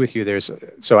agree with you.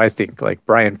 So I think like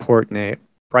Brian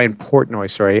Portnoy,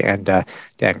 sorry, and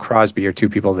Dan Crosby are two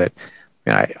people that,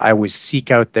 I always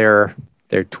seek out their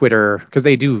Twitter, because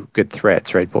they do good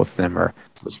threads, right? Both of them are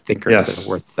those thinkers that are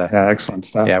worth excellent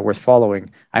stuff. Yeah, worth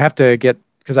following. I have to get,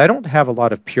 because I don't have a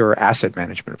lot of pure asset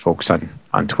management folks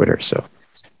on Twitter, so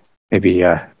maybe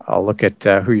I'll look at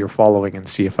who you're following and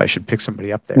see if I should pick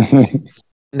somebody up there.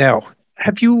 Now,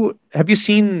 have you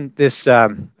seen this?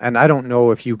 And I don't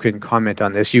know if you can comment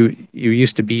on this. You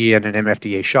used to be in an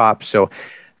MFDA shop, so,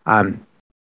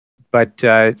 but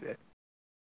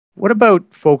what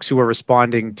about folks who are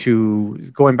responding to,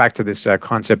 going back to this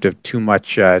concept of too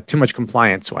much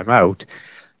compliance, so I'm out?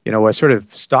 A sort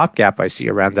of stopgap I see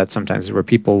around that sometimes is where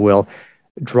people will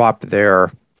drop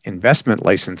their investment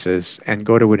licenses and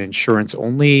go to an insurance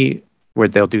only, where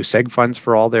they'll do seg funds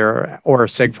for all their, or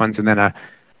seg funds and then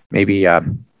maybe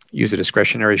use a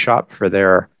discretionary shop for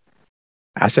their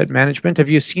asset management. Have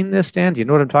you seen this, Dan? Do you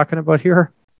know what I'm talking about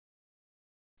here?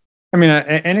 I mean,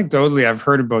 anecdotally, I've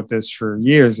heard about this for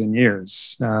years and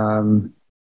years.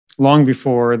 Long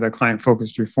before the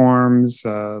client-focused reforms,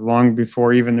 long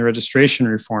before even the registration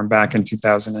reform back in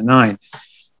 2009.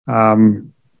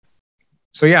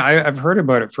 So yeah, I've heard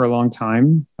about it for a long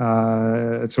time.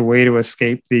 It's a way to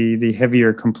escape the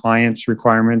heavier compliance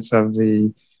requirements of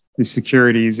the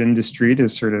securities industry, to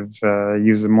sort of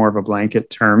use a more of a blanket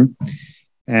term.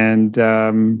 And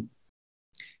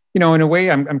in a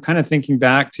way, I'm kind of thinking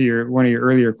back to one of your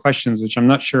earlier questions, which I'm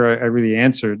not sure I really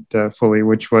answered fully,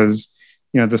 which was,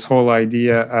 this whole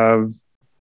idea of,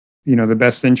 the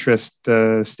best interest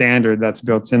standard that's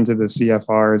built into the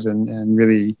CFRs, and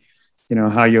really,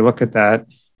 how you look at that.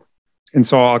 And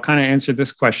so I'll kind of answer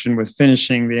this question with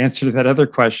finishing the answer to that other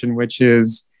question, which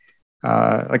is,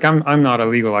 I'm not a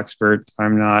legal expert.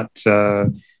 I'm not,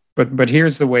 but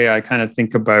here's the way I kind of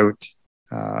think about,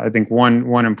 I think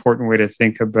one important way to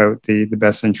think about the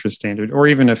best interest standard, or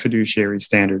even a fiduciary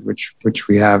standard, which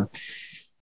we have.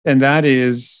 And that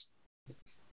is,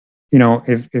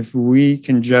 if we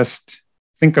can just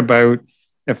think about,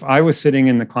 if I was sitting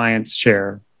in the client's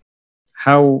chair,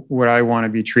 how would I want to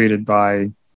be treated by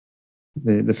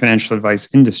the financial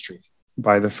advice industry,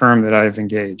 by the firm that I've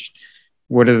engaged?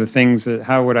 What are the things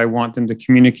how would I want them to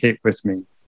communicate with me?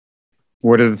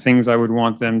 What are the things I would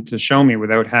want them to show me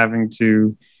without having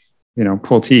to,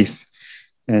 pull teeth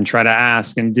and try to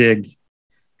ask and dig?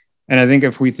 And I think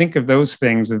if we think of those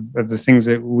things, of the things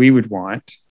that we would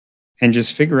want, and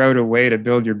just figure out a way to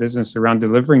build your business around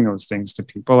delivering those things to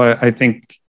people, I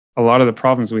think a lot of the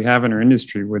problems we have in our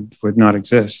industry would not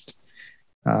exist.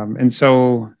 And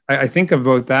so I think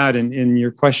about that in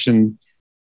your question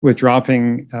with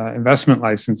dropping investment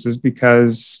licenses,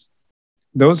 because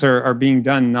those are being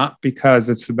done not because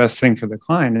it's the best thing for the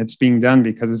client. It's being done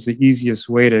because it's the easiest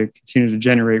way to continue to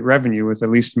generate revenue with the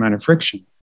least amount of friction.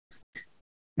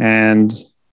 And,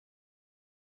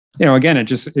 again,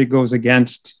 it goes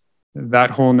against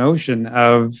that whole notion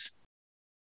of,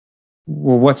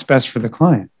 well, what's best for the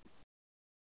client?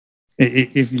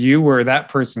 If you were that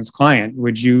person's client,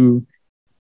 would you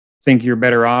think you're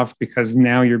better off because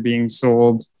now you're being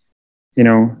sold,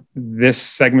 this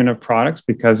segment of products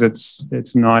because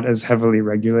it's not as heavily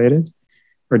regulated,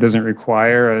 or doesn't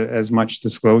require as much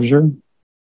disclosure,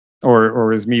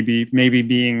 or is maybe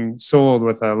being sold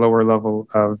with a lower level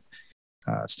of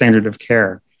standard of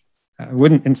care? It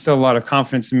wouldn't instill a lot of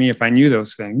confidence in me if I knew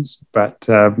those things, but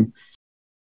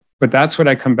that's what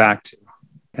I come back to.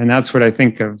 And that's what I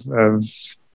think of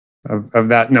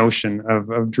that notion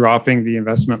of dropping the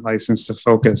investment license to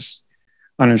focus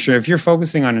on insurance. If you're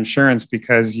focusing on insurance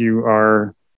because you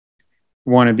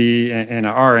want to be and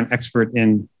are an expert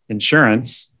in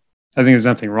insurance, I think there's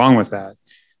nothing wrong with that.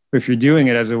 But if you're doing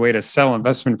it as a way to sell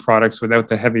investment products without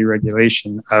the heavy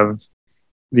regulation of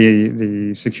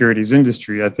the securities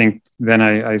industry, I think then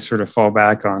I sort of fall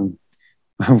back on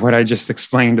what I just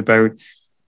explained about,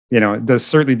 it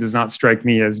certainly does not strike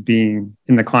me as being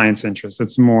in the client's interest.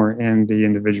 It's more in the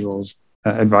individual's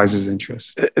advisor's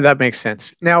interest. That makes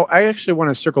sense. Now, I actually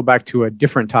want to circle back to a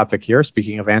different topic here,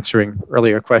 speaking of answering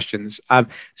earlier questions.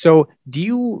 So do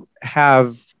you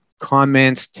have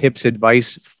comments, tips,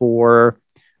 advice for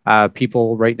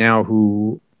people right now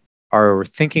who are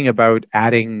thinking about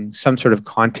adding some sort of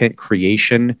content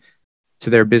creation to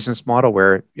their business model,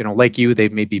 where, like you,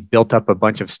 they've maybe built up a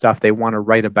bunch of stuff they want to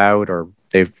write about, or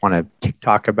they want to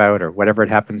talk about, or whatever it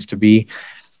happens to be?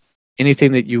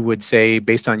 Anything that you would say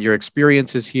based on your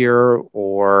experiences here,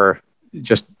 or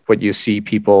just what you see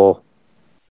people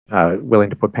willing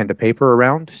to put pen to paper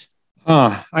around?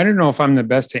 I don't know if I'm the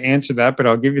best to answer that, but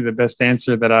I'll give you the best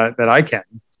answer that I can.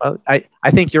 Well,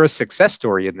 I think you're a success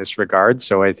story in this regard.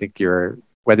 So I think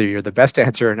whether you're the best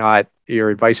answer or not, your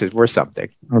advice is worth something.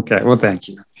 Okay. Well, thank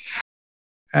you.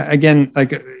 Again,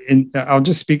 I'll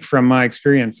just speak from my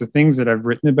experience. The things that I've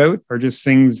written about are just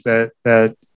things that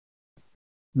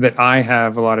I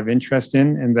have a lot of interest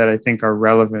in and that I think are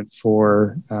relevant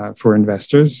for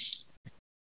investors.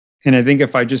 And I think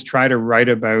if I just try to write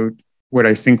about what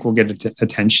I think will get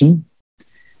attention,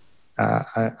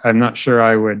 I'm not sure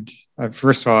I would.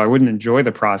 First of all, I wouldn't enjoy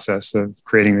the process of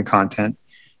creating the content,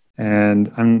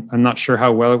 and I'm not sure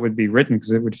how well it would be written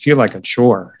because it would feel like a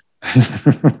chore.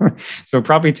 So it'd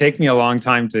probably take me a long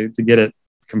time to get it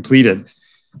completed.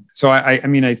 So I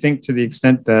mean, I think to the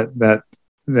extent that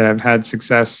I've had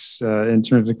success in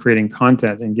terms of creating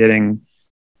content and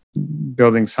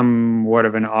building somewhat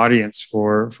of an audience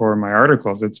for my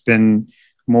articles, it's been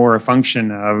more a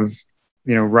function of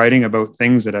writing about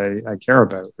things that I care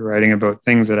about, writing about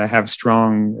things that I have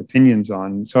strong opinions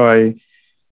on. So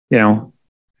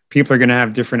people are going to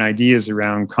have different ideas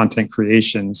around content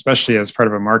creation, especially as part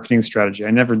of a marketing strategy.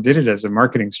 I never did it as a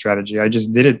marketing strategy. I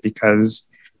just did it because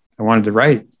I wanted to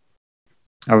write.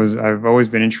 I've always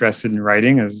been interested in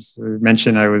writing. As I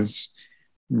mentioned, I was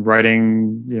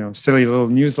writing, silly little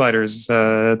newsletters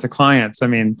to clients. I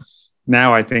mean,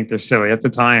 now I think they're silly. At the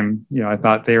time, I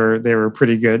thought they were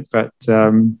pretty good, but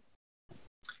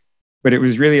it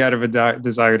was really out of a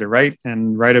desire to write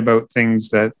about things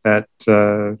that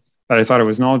I thought I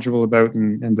was knowledgeable about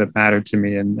and that mattered to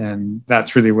me, and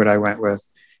that's really what I went with.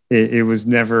 It was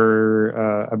never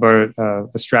about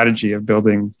a strategy of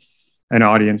building an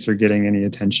audience or getting any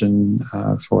attention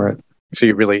for it. So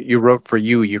you wrote for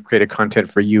you, you created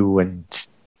content for you, and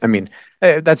I mean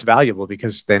that's valuable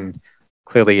because then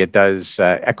clearly it does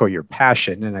echo your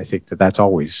passion, and I think that's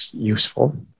always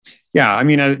useful. Yeah, I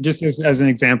mean, just as an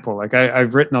example, like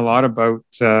I've written a lot about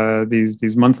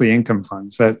these monthly income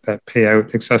funds that pay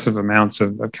out excessive amounts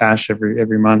of cash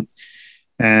every month,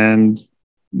 and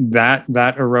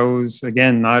that arose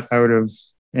again not out of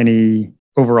any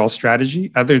overall strategy,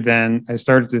 other than I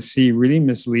started to see really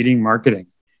misleading marketing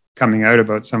coming out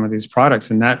about some of these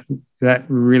products, and that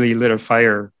really lit a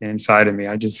fire inside of me.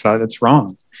 I just thought it's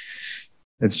wrong.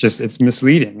 It's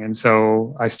misleading. And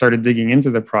so I started digging into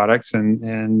the products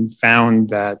and found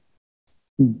that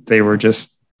they were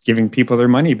just giving people their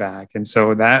money back. And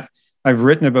so that I've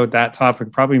written about that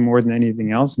topic probably more than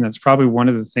anything else. And that's probably one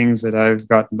of the things that I've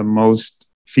gotten the most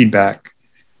feedback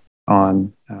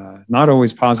on. Not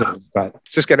always positive, but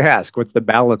just going to ask, what's the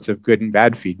balance of good and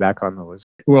bad feedback on those?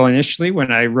 Well, initially,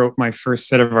 when I wrote my first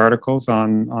set of articles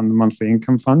on the monthly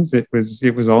income funds, it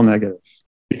was all negative.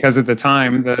 Because at the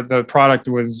time, the product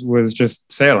was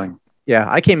just sailing. Yeah,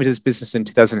 I came into this business in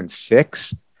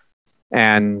 2006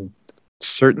 and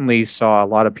certainly saw a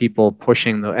lot of people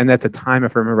pushing and at the time,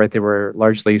 if I remember right, they were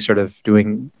largely sort of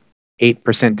doing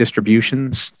 8%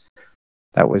 distributions.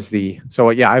 That was so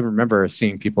yeah, I remember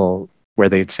seeing people where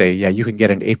they'd say, yeah, you can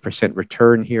get an 8%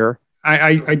 return here.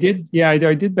 I did. Yeah,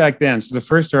 I did back then. So the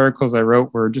first articles I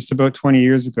wrote were just about 20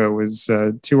 years ago, was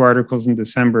 2 articles in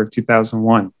December of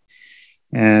 2001.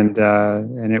 And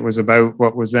it was about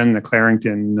what was then the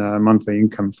Clarington Monthly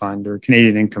Income Fund, or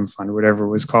Canadian Income Fund, whatever it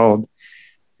was called.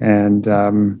 And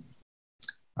no,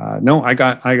 I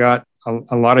got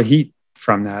a lot of heat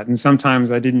from that. And sometimes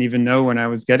I didn't even know when I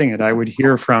was getting it. I would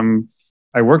hear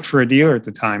I worked for a dealer at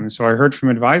the time. And so I heard from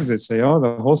advisors that say, oh,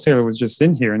 the wholesaler was just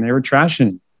in here and they were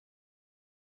trashing it.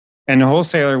 And the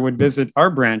wholesaler would visit our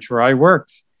branch where I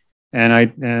worked.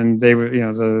 And they would,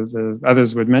 the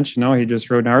others would mention, oh, he just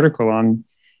wrote an article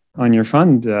on your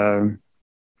fund,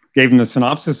 gave them the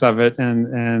synopsis of it.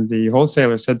 And the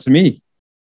wholesaler said to me,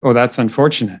 oh, that's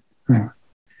unfortunate.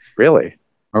 Really?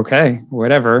 Okay,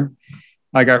 whatever.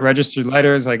 I got registered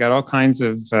letters. I got all kinds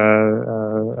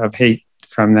of hate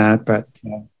from that. But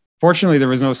fortunately, there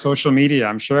was no social media.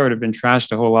 I'm sure I would have been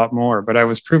trashed a whole lot more, but I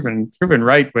was proven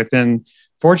right within.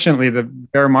 Fortunately, the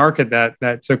bear market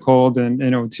that took hold in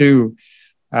 2002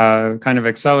 kind of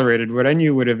accelerated what I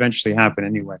knew would eventually happen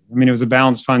anyway. I mean, it was a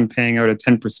balanced fund paying out a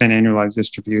 10% annualized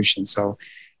distribution. So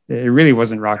it really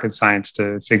wasn't rocket science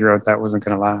to figure out that wasn't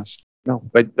going to last. No,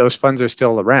 but those funds are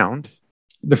still around.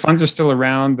 The funds are still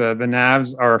around. The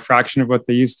NAVs are a fraction of what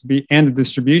they used to be, and the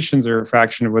distributions are a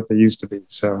fraction of what they used to be.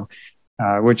 So,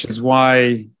 which is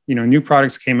why, new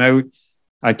products came out.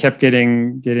 I kept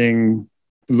getting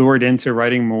lured into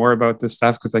writing more about this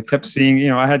stuff because I kept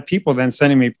seeing, I had people then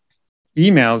sending me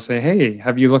emails say, hey,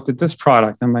 have you looked at this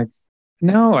product? I'm like,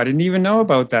 no, I didn't even know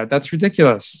about that. That's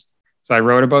ridiculous. So I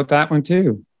wrote about that one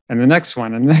too. And the next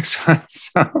one and the next one.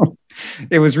 So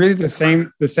it was really the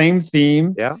same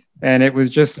theme. Yeah. And it was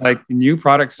just like new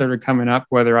products started coming up,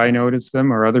 whether I noticed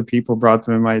them or other people brought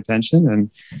them to my attention.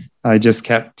 And I just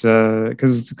kept,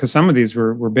 because some of these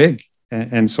were big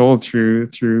and sold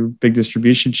through big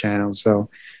distribution channels. So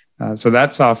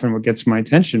that's often what gets my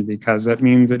attention, because that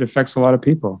means it affects a lot of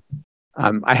people.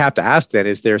 I have to ask then,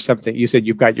 is there something, you said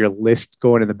you've got your list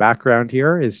going in the background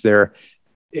here. Is there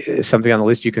something on the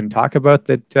list you can talk about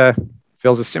that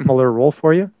fills a similar role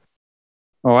for you?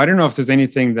 Oh, I don't know if there's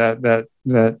anything that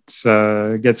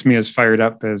gets me as fired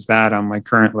up as that on my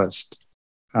current list.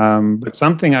 But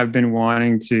something I've been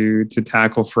wanting to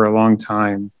tackle for a long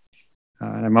time.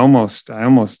 And I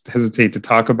almost hesitate to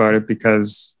talk about it,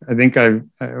 because I think I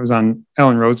was on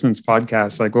Ellen Roseman's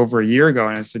podcast like over a year ago,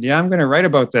 and I said, "Yeah, I'm going to write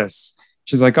about this."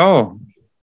 She's like, "Oh,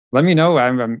 let me know.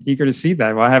 I'm eager to see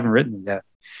that." Well, I haven't written it yet,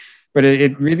 but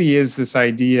it really is this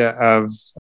idea of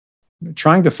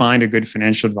trying to find a good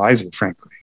financial advisor.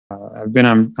 Frankly, I've been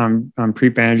on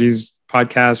Preep Energy's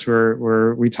podcast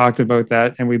where we talked about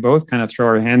that, and we both kind of throw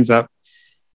our hands up,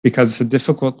 because it's a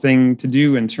difficult thing to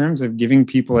do in terms of giving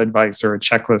people advice or a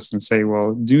checklist and say,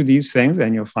 well, do these things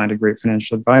and you'll find a great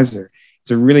financial advisor. It's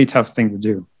a really tough thing to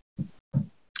do.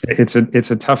 It's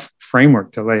a tough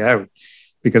framework to lay out,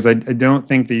 because I don't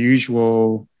think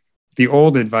the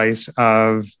old advice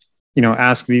of,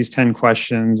 ask these 10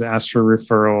 questions, ask for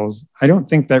referrals, I don't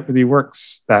think that really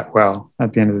works that well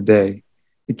at the end of the day.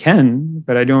 It can,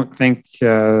 but I don't think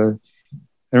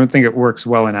it works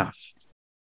well enough.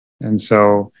 And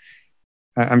so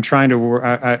I'm trying to work.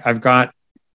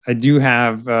 I do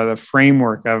have the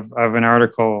framework of an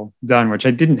article done, which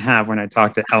I didn't have when I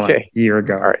talked to Ellen a year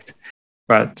ago. All right.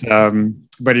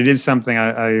 But it is something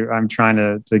I'm trying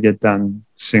to get done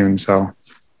soon. So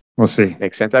we'll see.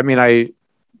 Makes sense. I mean,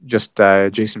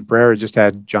 Jason Pereira just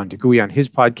had John DeGuy on his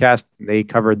podcast, and they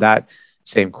covered that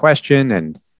same question.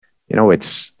 And,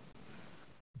 it's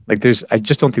like I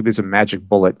just don't think there's a magic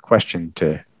bullet question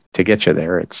to get you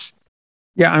there.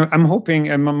 Yeah, I'm hoping,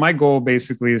 and my goal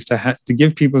basically is to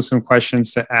give people some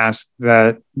questions to ask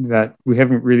that we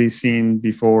haven't really seen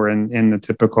before in the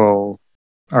typical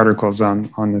articles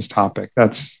on this topic.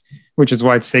 Which is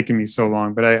why it's taken me so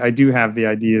long. But I do have the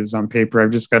ideas on paper.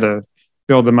 I've just got to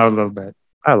build them out a little bit.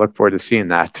 I look forward to seeing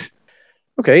that.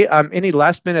 Okay. Any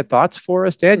last minute thoughts for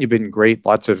us, Dan? You've been great.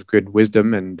 Lots of good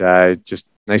wisdom, and just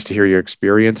nice to hear your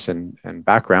experience and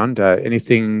background.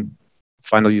 Anything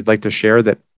final you'd like to share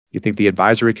that you think the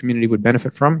advisory community would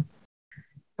benefit from?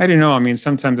 I don't know. I mean,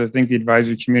 sometimes I think the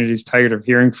advisory community is tired of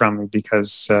hearing from me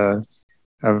because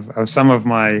of some of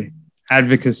my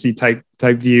advocacy type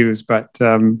views. But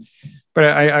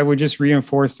I would just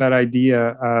reinforce that idea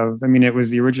of, it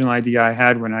was the original idea I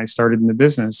had when I started in the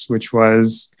business, which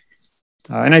was,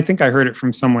 and I think I heard it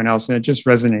from someone else, and it just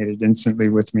resonated instantly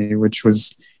with me, which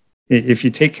was, if you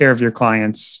take care of your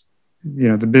clients,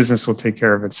 the business will take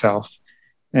care of itself.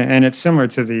 And it's similar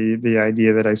to the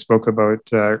idea that I spoke about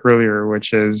earlier,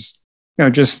 which is,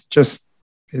 just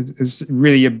it's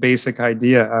really a basic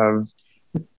idea of,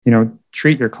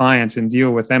 treat your clients and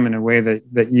deal with them in a way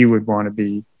that you would want to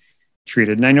be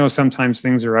treated. And I know sometimes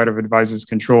things are out of advisors'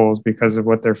 controls because of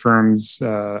what their firms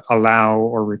allow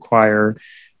or require,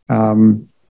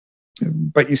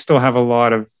 but you still have a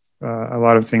lot of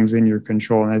things in your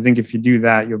control. And I think if you do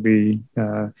that, you'll be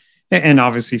and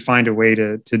obviously find a way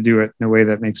to do it in a way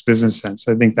that makes business sense.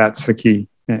 I think that's the key,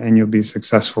 and you'll be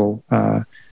successful.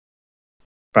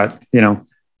 But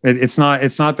it's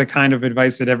not the kind of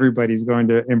advice that everybody's going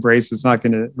to embrace. It's not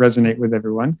going to resonate with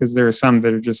everyone, because there are some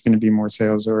that are just going to be more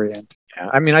sales oriented. Yeah,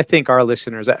 I think our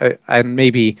listeners, and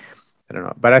maybe, I don't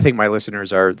know, but I think my listeners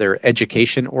they're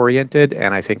education oriented,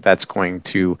 and I think that's going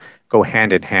to go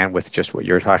hand in hand with just what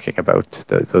you're talking about.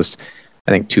 Those,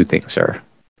 I think, two things are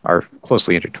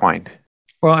closely intertwined.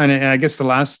 Well, and I guess the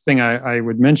last thing I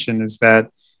would mention is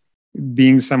that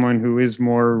being someone who is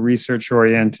more research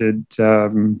oriented,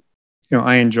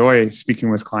 I enjoy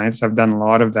speaking with clients. I've done a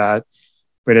lot of that,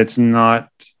 but it's not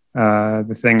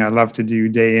the thing I love to do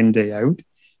day in, day out.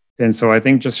 And so I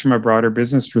think just from a broader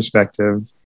business perspective,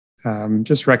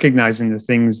 just recognizing the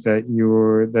things that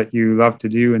you love to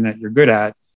do and that you're good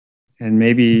at, and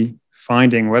maybe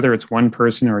finding, whether it's one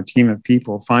person or a team of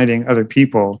people, finding other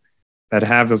people that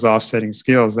have those offsetting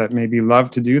skills that maybe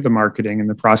love to do the marketing and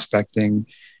the prospecting,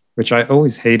 which I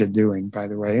always hated doing, by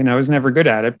the way. And I was never good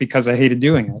at it because I hated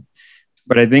doing it.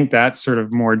 But I think that's sort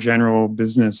of more general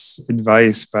business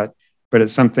advice. But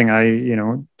it's something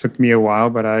took me a while,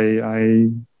 but I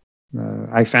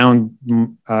found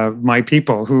my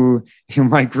people who,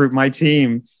 my group, my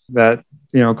team that,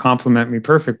 complement me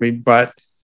perfectly. But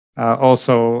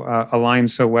also align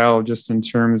so well just in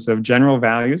terms of general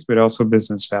values, but also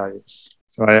business values.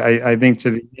 So I think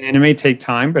and it may take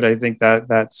time, but I think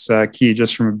that's key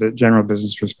just from a general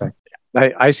business perspective.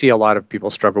 I see a lot of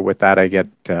people struggle with that. I get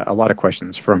a lot of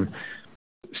questions from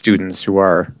students who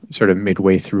are sort of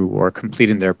midway through or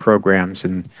completing their programs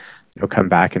and come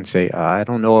back and say, I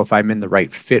don't know if I'm in the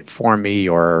right fit for me,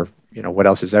 or what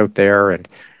else is out there. And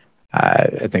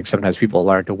I think sometimes people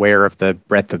aren't aware of the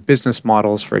breadth of business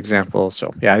models, for example.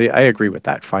 So yeah, I agree with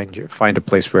that. Find a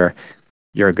place where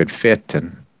you're a good fit,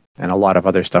 and a lot of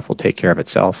other stuff will take care of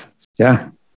itself. Yeah.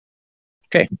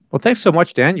 Okay. Well, thanks so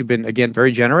much, Dan. You've been, again,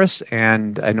 very generous,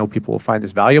 and I know people will find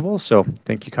this valuable. So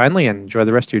thank you kindly, and enjoy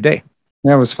the rest of your day.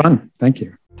 Yeah, it was fun. Thank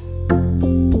you.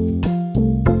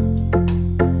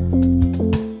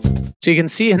 So you can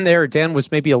see in there, Dan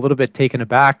was maybe a little bit taken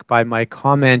aback by my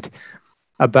comment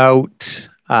about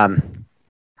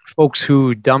folks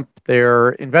who dump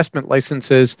their investment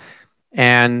licenses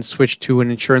and switch to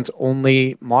an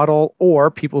insurance-only model,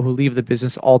 or people who leave the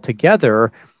business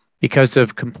altogether because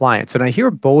of compliance. And I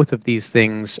hear both of these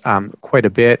things quite a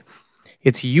bit.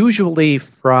 It's usually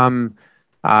from,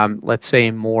 let's say,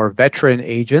 more veteran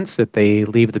agents that they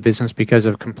leave the business because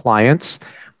of compliance.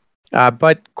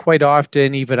 But quite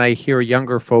often, even I hear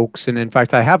younger folks, and in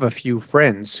fact, I have a few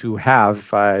friends who have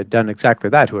done exactly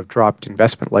that, who have dropped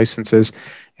investment licenses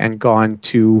and gone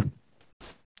to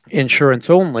insurance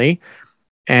only.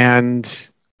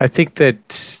 And I think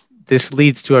that this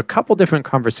leads to a couple different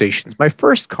conversations. My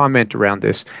first comment around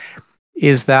this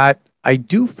is that I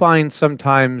do find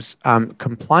sometimes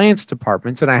compliance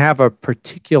departments, and I have a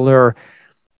particular,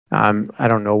 I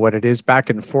don't know what it is, back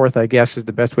and forth, I guess is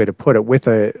the best way to put it, with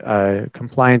a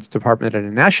compliance department at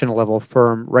a national level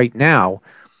firm right now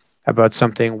about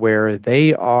something where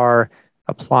they are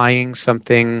applying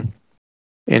something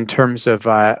in terms of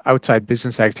outside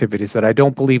business activities that I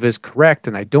don't believe is correct,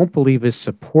 and I don't believe is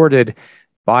supported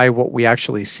by what we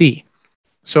actually see.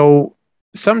 So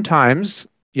sometimes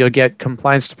you'll get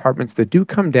compliance departments that do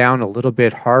come down a little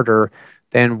bit harder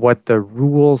than what the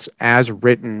rules as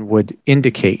written would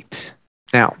indicate.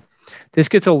 Now, this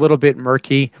gets a little bit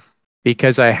murky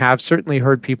because I have certainly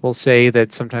heard people say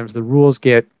that sometimes the rules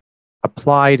get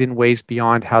applied in ways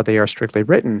beyond how they are strictly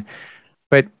written.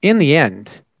 But in the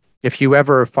end, if you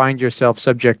ever find yourself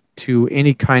subject to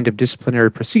any kind of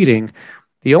disciplinary proceeding,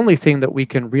 the only thing that we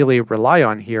can really rely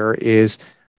on here is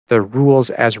the rules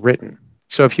as written.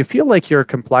 So if you feel like your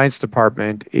compliance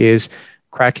department is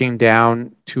cracking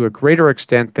down to a greater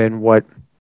extent than what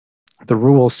the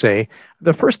rules say,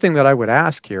 the first thing that I would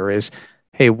ask here is,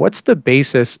 hey, what's the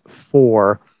basis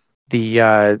for the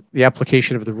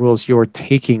application of the rules you're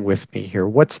taking with me here?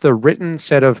 What's the written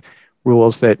set of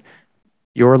rules that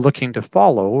you're looking to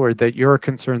follow, or that you're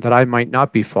concerned that I might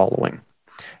not be following?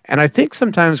 And I think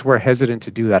sometimes we're hesitant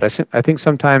to do that. I think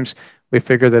sometimes we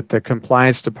figure that the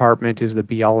compliance department is the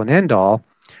be-all and end-all,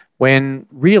 when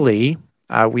really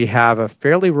we have a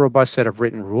fairly robust set of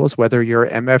written rules, whether you're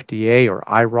MFDA or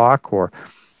IROC or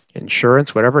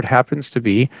insurance, whatever it happens to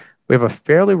be. We have a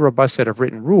fairly robust set of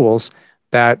written rules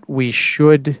that we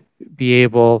should be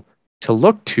able to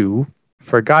look to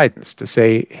for guidance, to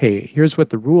say, hey, here's what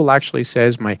the rule actually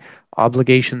says my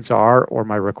obligations are or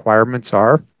my requirements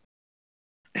are.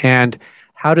 And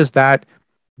how does that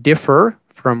differ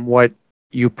from what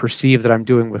you perceive that I'm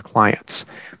doing with clients?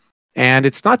 And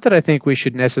it's not that I think we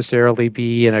should necessarily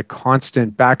be in a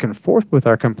constant back and forth with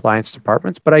our compliance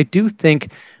departments, but I do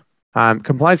think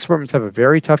compliance departments have a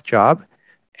very tough job.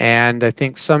 And I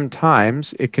think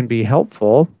sometimes it can be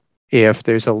helpful if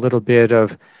there's a little bit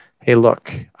of, hey,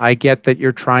 look, I get that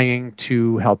you're trying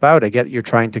to help out. I get that you're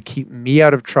trying to keep me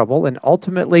out of trouble. And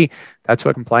ultimately, that's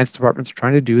what compliance departments are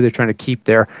trying to do. They're trying to keep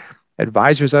their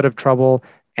advisors out of trouble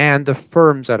and the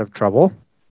firms out of trouble.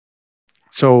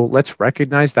 So let's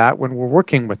recognize that when we're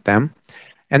working with them.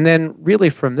 And then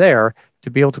really from there, to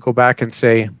be able to go back and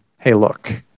say, hey,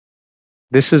 look,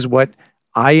 this is what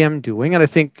I am doing. And I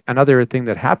think another thing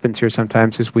that happens here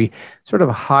sometimes is we sort of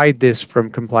hide this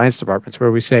from compliance departments,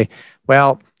 where we say,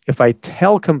 well, if I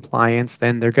tell compliance,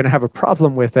 then they're going to have a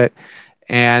problem with it.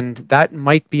 And that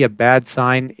might be a bad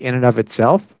sign in and of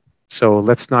itself. So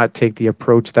let's not take the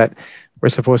approach that we're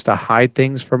supposed to hide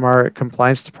things from our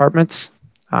compliance departments.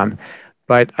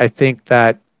 But I think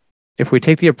that if we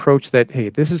take the approach that, hey,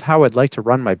 this is how I'd like to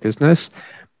run my business,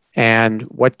 and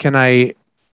what can I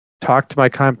talk to my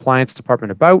compliance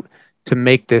department about to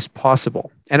make this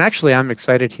possible? And actually, I'm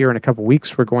excited here in a couple of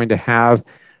weeks,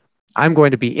 I'm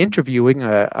going to be interviewing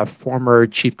a former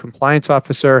chief compliance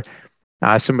officer,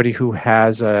 somebody who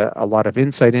has a lot of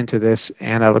insight into this,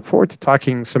 and I look forward to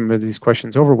talking some of these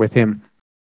questions over with him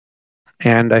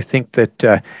And I think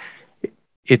that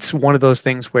it's one of those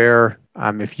things where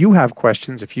if you have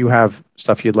questions, if you have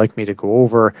stuff you'd like me to go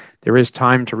over, there is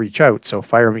time to reach out. So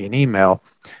fire me an email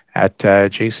at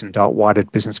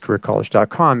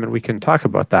jason.watt@businesscareercollege.com, and we can talk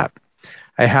about that.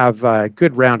 I have a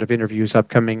good round of interviews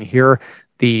upcoming here.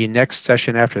 The next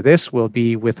session after this will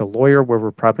be with a lawyer where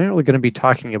we're primarily going to be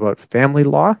talking about family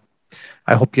law.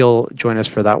 I hope you'll join us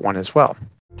for that one as well.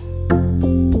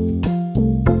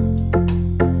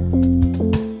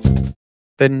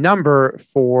 The number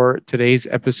for today's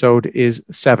episode is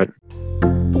 7.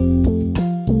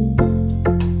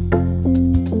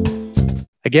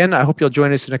 Again, I hope you'll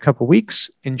join us in a couple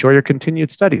weeks. Enjoy your continued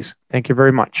studies. Thank you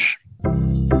very much.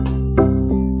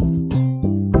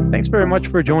 Thanks very much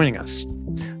for joining us.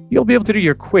 You'll be able to do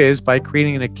your quiz by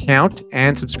creating an account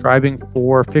and subscribing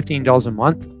for $15 a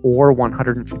month or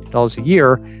 $150 a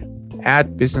year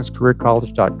at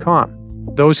businesscareercollege.com.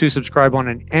 Those who subscribe on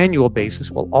an annual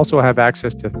basis will also have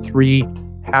access to 3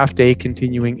 half-day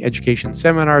continuing education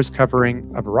seminars covering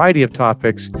a variety of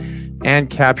topics and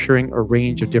capturing a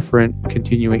range of different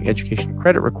continuing education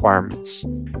credit requirements.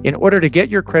 In order to get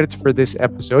your credits for this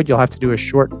episode, you'll have to do a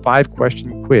short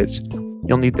 5-question quiz.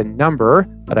 You'll need the number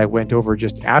that I went over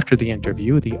just after the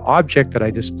interview, the object that I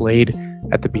displayed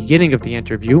at the beginning of the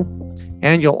interview,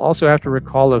 and you'll also have to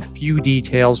recall a few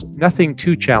details, nothing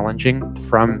too challenging,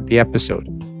 from the episode.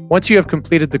 Once you have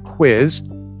completed the quiz,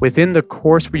 within the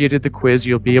course where you did the quiz,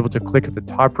 you'll be able to click at the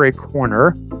top right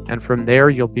corner, and from there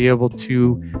you'll be able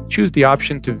to choose the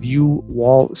option to view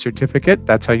wall certificate.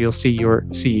 That's how you'll see your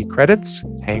CE credits.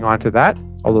 Hang on to that,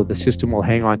 although the system will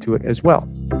hang on to it as well.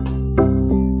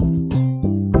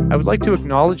 I would like to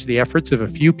acknowledge the efforts of a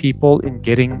few people in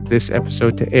getting this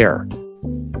episode to air.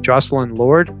 Jocelyn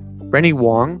Lord, Rennie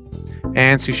Wong,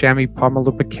 and Sushami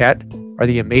Parmalu-Paquette are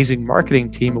the amazing marketing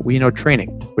team at We Know Training,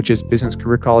 which is Business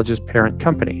Career College's parent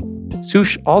company.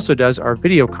 Sush also does our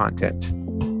video content.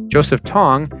 Joseph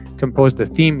Tong composed the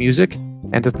theme music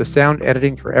and does the sound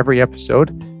editing for every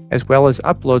episode, as well as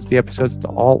uploads the episodes to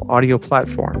all audio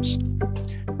platforms.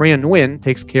 Maria Nguyen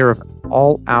takes care of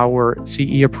all our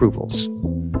CE approvals.